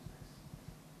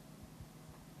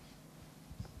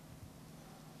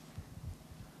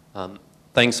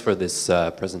 Thanks for this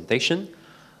presentation.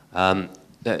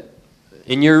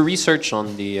 In your research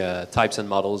on the types and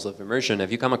models of immersion,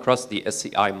 have you come across the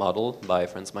SCI model by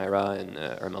Franz Mayra and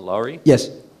Irma Lowry? Yes.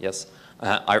 Yes.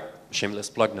 Shameless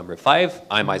plug number 5.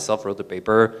 I myself wrote a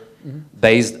paper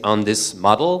based on this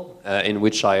model in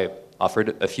which I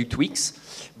offered a few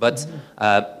tweaks. But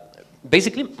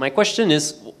basically, my question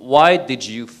is, why did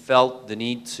you felt the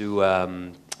need to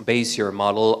base your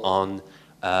model on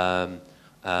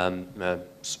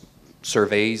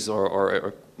surveys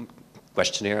or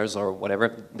questionnaires or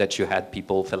whatever that you had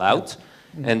people fill out?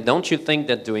 And don't you think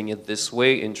that doing it this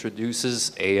way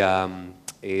introduces a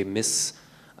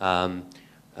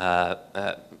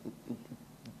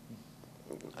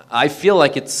I feel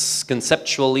like it's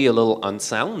conceptually a little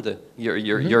unsound, your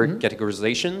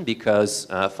categorization, because,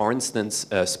 for instance,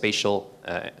 spatial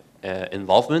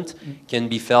involvement can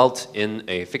be felt in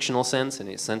a fictional sense, in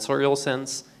a sensorial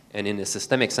sense, and in a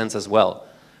systemic sense as well.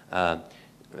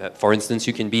 For instance,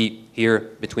 you can be here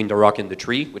between the rock and the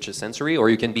tree, which is sensory, or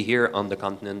you can be here on the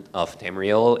continent of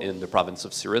Tamriel in the province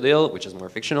of Cyrodiil, which is more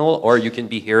fictional, or you can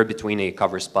be here between a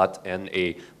cover spot and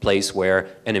a place where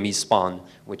enemies spawn,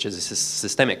 which is a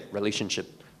systemic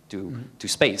relationship to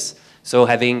space. So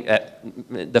having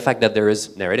the fact that there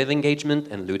is narrative engagement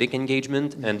and ludic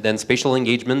engagement, and then spatial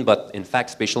engagement, but in fact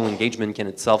spatial engagement can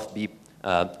itself be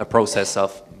a process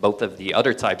of both of the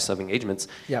other types of engagements.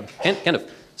 Yeah. Kind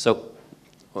of. So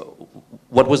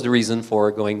what was the reason for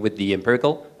going with the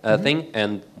empirical thing,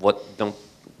 and what do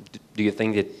you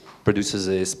think it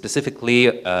produces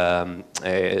specifically?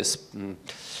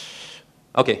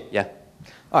 Okay, yeah.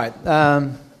 All right.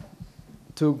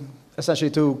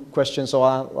 Essentially two questions. So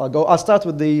I'll start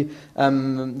with your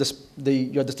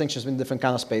distinctions between different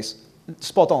kind of space.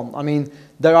 Spot on. I mean,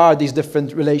 there are these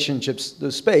different relationships to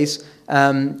space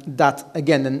that,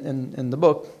 again, in the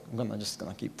book, I'm just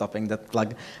gonna keep tapping that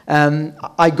plug.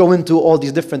 I go into all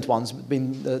these different ones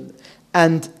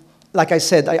and like I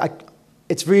said,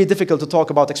 it's really difficult to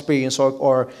talk about experience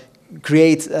or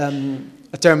create a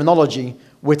terminology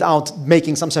without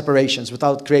making some separations,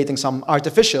 without creating some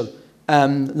artificial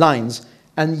lines.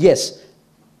 And yes,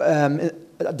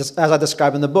 as I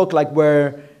describe in the book, like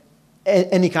where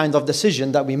any kind of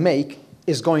decision that we make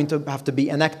is going to have to be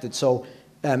enacted. So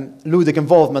ludic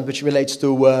involvement, which relates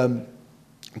to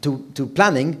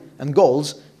planning and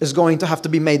goals, is going to have to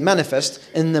be made manifest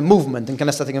in the movement, in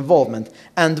kinesthetic involvement.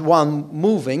 And while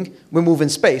moving, we move in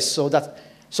space, so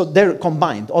they're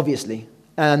combined, obviously.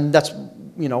 And that's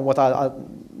what I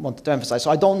wanted to emphasize.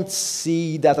 So I don't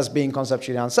see that as being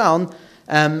conceptually unsound,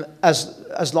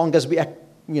 as long as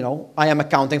I am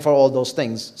accounting for all those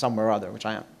things somewhere or other, which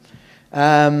I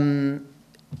am.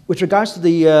 With regards to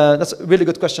that's a really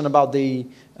good question about the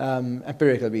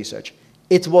empirical research.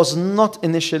 It was not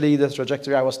initially the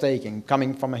trajectory I was taking.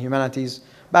 Coming from a humanities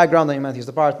background, a humanities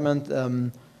department,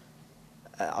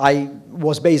 I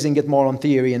was basing it more on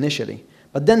theory initially,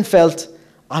 but then felt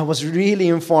I was really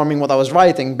informing what I was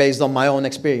writing based on my own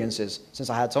experiences, since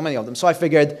I had so many of them. So I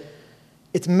figured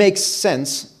it makes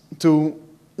sense to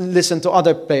listen to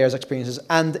other players' experiences,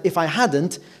 and if I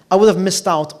hadn't, I would have missed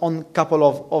out on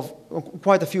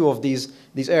quite a few of these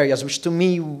areas, which to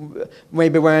me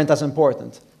maybe weren't as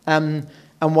important. And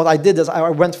what I did is I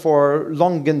went for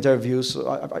long interviews.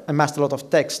 I amassed a lot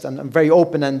of text and very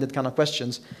open-ended kind of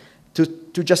questions to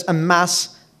just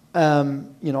amass a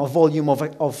volume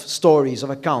of stories, of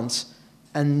accounts,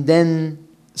 and then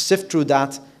sift through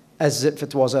that as if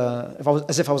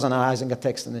I was analyzing a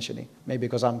text initially. Maybe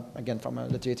because I'm, again, from a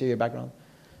literary background.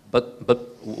 But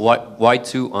why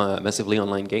two massively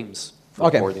online games for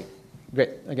okay, great,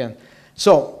 again.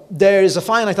 So there is a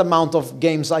finite amount of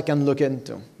games I can look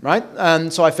into, right?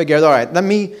 And so I figured, all right, let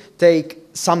me take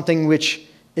something which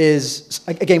is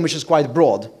a game which is quite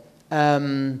broad.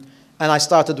 And I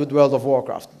started with World of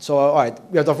Warcraft. So, all right,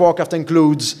 World of Warcraft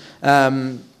includes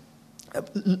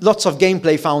lots of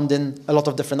gameplay found in a lot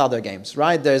of different other games,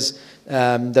 right? There's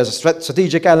a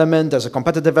strategic element, there's a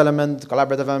competitive element,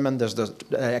 collaborative element, there's the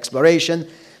exploration.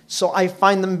 So I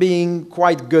find them being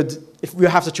quite good. If we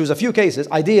have to choose a few cases,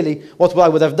 ideally, what I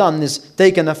would have done is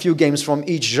taken a few games from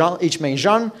each main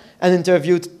genre and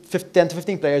interviewed 10 to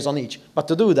 15 players on each. But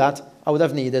to do that, I would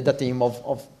have needed a team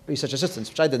of research assistants,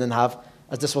 which I didn't have,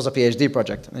 as this was a PhD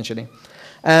project initially.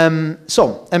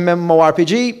 So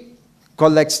MMORPG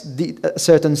collects a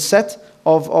certain set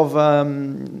of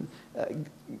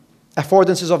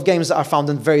affordances of games that are found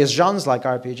in various genres, like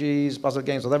RPGs, puzzle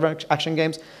games, whatever, action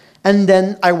games. And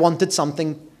then I wanted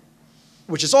something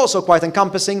which is also quite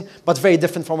encompassing, but very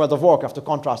different from World of Warcraft to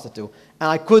contrast the two. And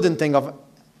I couldn't think of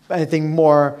anything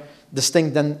more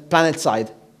distinct than PlanetSide,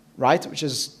 right? Which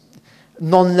is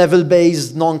non-level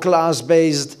based, non-class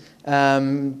based,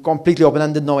 completely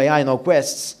open-ended, no AI, no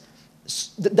quests.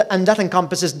 And that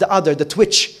encompasses the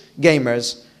Twitch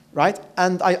gamers, right?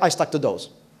 And I stuck to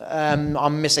those.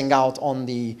 I'm missing out on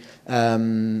the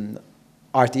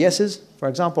RTSs, for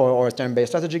example, or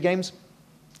turn-based strategy games.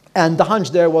 And the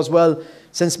hunch there was, well,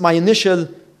 since my initial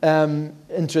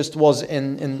interest was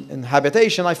in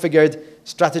habitation, I figured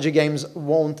strategy games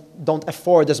don't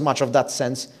afford as much of that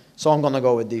sense, so I'm going to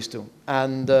go with these two.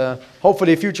 And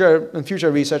hopefully in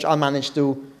future research, I'll manage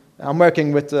to. I'm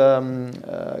working with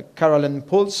Carolyn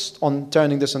Puls on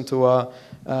turning this into a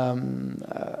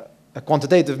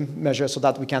quantitative measure so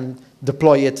that we can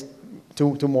deploy it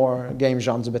to more game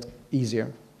genres a bit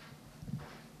easier.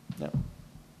 Yeah.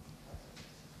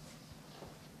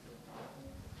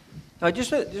 I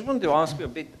just wanted to ask you a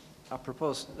bit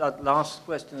apropos that last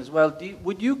question as well.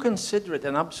 Would you consider it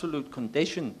an absolute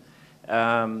condition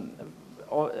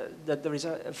that there is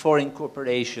for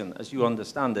incorporation, as you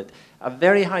understand it,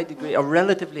 a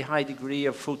relatively high degree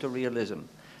of photorealism,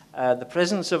 the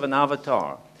presence of an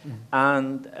avatar,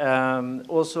 and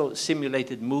also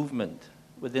simulated movement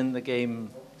within the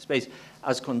game space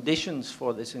as conditions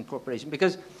for this incorporation?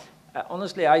 Because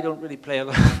honestly, I don't really play a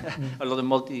lot of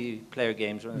multiplayer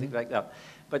games or anything like that.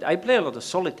 But I play a lot of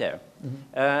solitaire,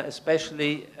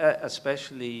 especially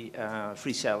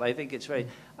free cell. I think it's very.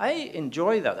 I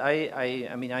enjoy that.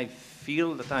 I mean, I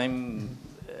feel that I'm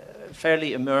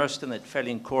fairly immersed in it,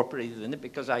 fairly incorporated in it,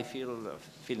 because I feel a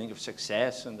feeling of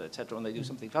success and etc. when I do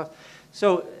something fast.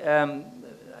 So,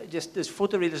 is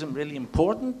photorealism really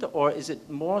important, or is it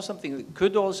more something that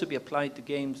could also be applied to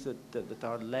games that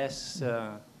are less?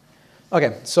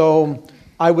 Okay, so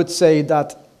I would say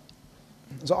that.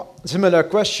 So a similar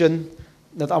question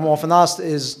that I'm often asked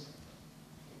is,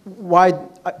 why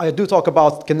I do talk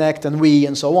about Connect and we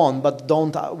and so on, but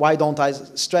why don't I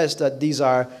stress that these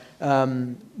are, for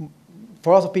a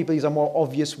lot of people, these are more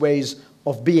obvious ways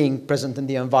of being present in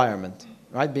the environment,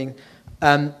 right?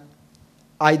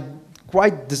 I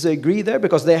quite disagree there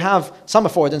because they have some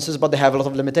affordances, but they have a lot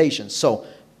of limitations. So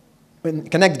in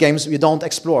Connect games, you don't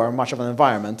explore much of an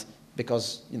environment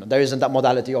because there isn't that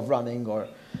modality of running. Or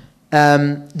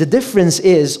the difference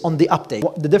is on the uptake.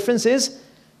 The difference is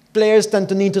players tend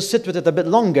to need to sit with it a bit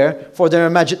longer for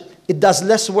their it does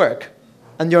less work,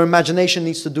 and your imagination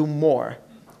needs to do more.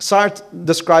 Sartre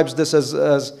describes this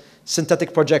as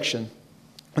synthetic projection.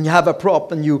 When you have a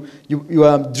prop and you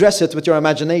dress it with your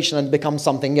imagination and it becomes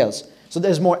something else. So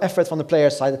there's more effort from the player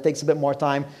side. It takes a bit more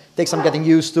time, takes some getting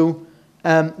used to.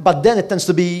 But then it tends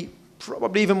to be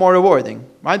probably even more rewarding,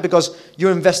 right? Because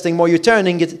you're investing more, you're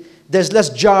turning it, there's less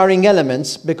jarring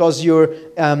elements because you're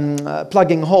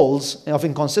plugging holes of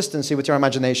inconsistency with your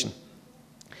imagination.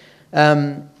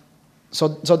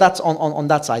 So that's on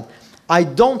that side. I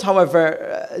don't,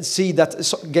 however, see that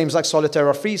games like Solitaire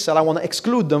or Free Cell, I want to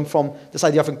exclude them from this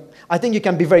idea of, I think you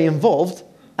can be very involved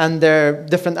and their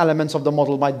different elements of the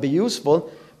model might be useful,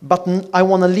 but I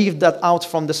want to leave that out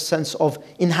from the sense of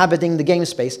inhabiting the game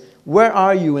space. Where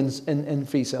are you in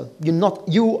Free Cell?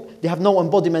 You have no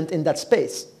embodiment in that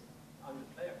space. I'm the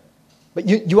player. But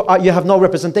you have no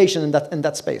representation in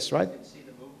that space, right? You can see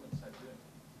the movements I'm doing.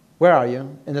 Where are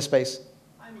you in the space?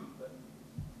 I'm moving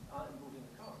the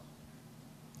cars.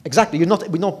 Exactly, we're not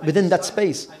within that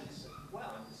space. I'm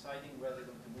deciding where they're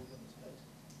going to move in the space.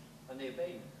 And they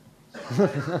obey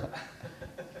me.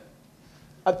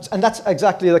 And that's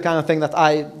exactly the kind of thing that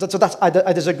I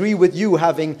disagree with you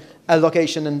having a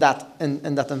location in that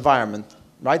environment,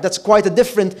 right? That's quite a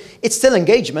different, it's still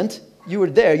engagement. You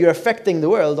were there, you're affecting the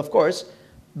world, of course,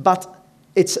 but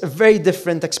it's a very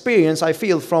different experience, I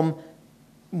feel, from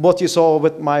what you saw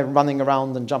with my running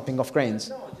around and jumping off cranes.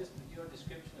 No, just with your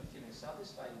description of feeling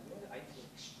satisfied. I feel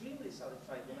extremely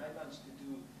satisfied when I managed to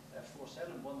do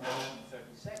 4-7, 1 minute and 30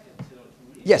 seconds.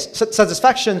 Yes,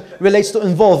 satisfaction relates to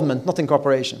involvement, not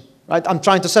incorporation, right? I'm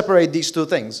trying to separate these two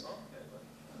things,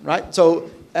 right? So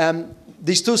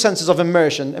these two senses of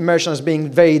immersion as being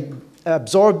very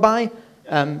absorbed by,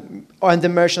 and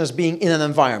immersion as being in an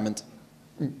environment.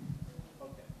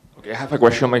 Okay, I have a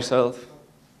question myself,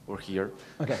 or here.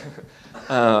 Okay.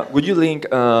 Would you link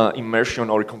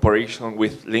immersion or incorporation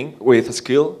with a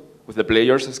skill, with the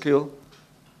player's skill?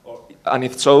 And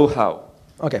if so, how?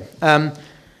 Okay.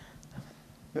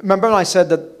 Remember I said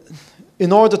that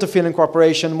in order to feel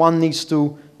incorporation, one needs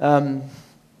to, I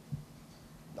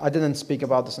didn't speak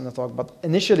about this in the talk, but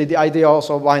initially the idea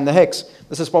also behind the hex,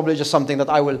 this is probably just something that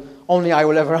only I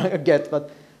will ever get,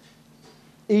 but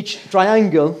each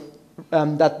triangle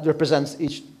that represents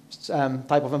each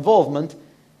type of involvement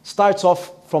starts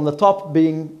off from the top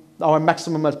being our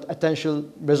maximum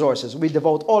attention resources. We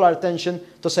devote all our attention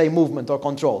to, say, movement or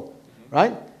control,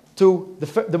 right? To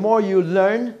the more you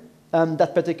learn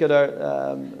that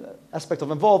particular aspect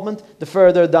of involvement, the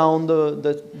further down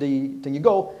the thing you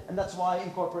go, and that's why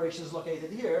incorporation is located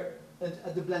here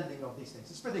at the blending of these things.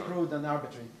 It's pretty crude and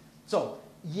arbitrary. So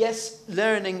yes,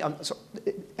 learning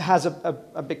it has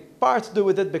a big part to do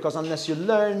with it, because unless you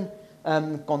learn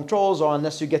controls or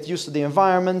unless you get used to the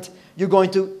environment, you're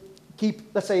going to keep,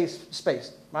 let's say,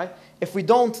 space, right? If we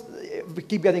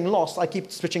keep getting lost, I keep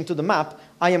switching to the map,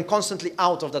 I am constantly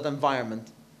out of that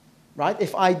environment. Right?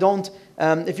 If I don't,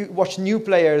 if you watch new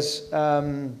players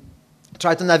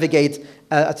try to navigate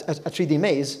a 3D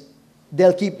maze,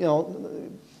 they'll keep,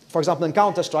 for example, in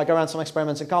Counter-Strike, I ran some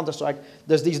experiments in Counter-Strike,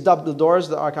 there's these double doors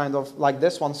that are kind of like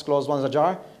this, one's closed, one's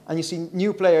ajar, and you see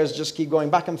new players just keep going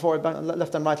back and forth,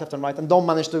 left and right, and don't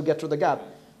manage to get through the gap.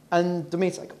 And to me,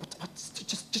 it's like,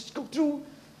 just go through.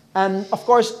 And of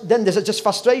course, then there's just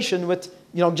frustration with,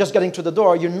 just getting through the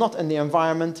door. You're not in the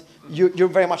environment. You're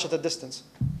very much at a distance.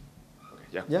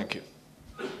 Yeah, thank you.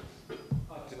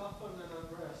 Staffan and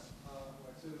Andreas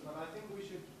were too, but I think we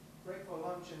should break for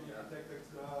lunch and you can take the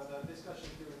discussion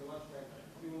during the lunch break.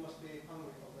 We must be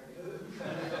hungry already.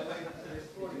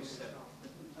 It's 40 minutes now.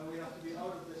 And we have to be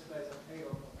out of this place at 8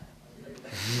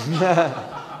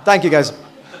 o'clock. Thank you, guys.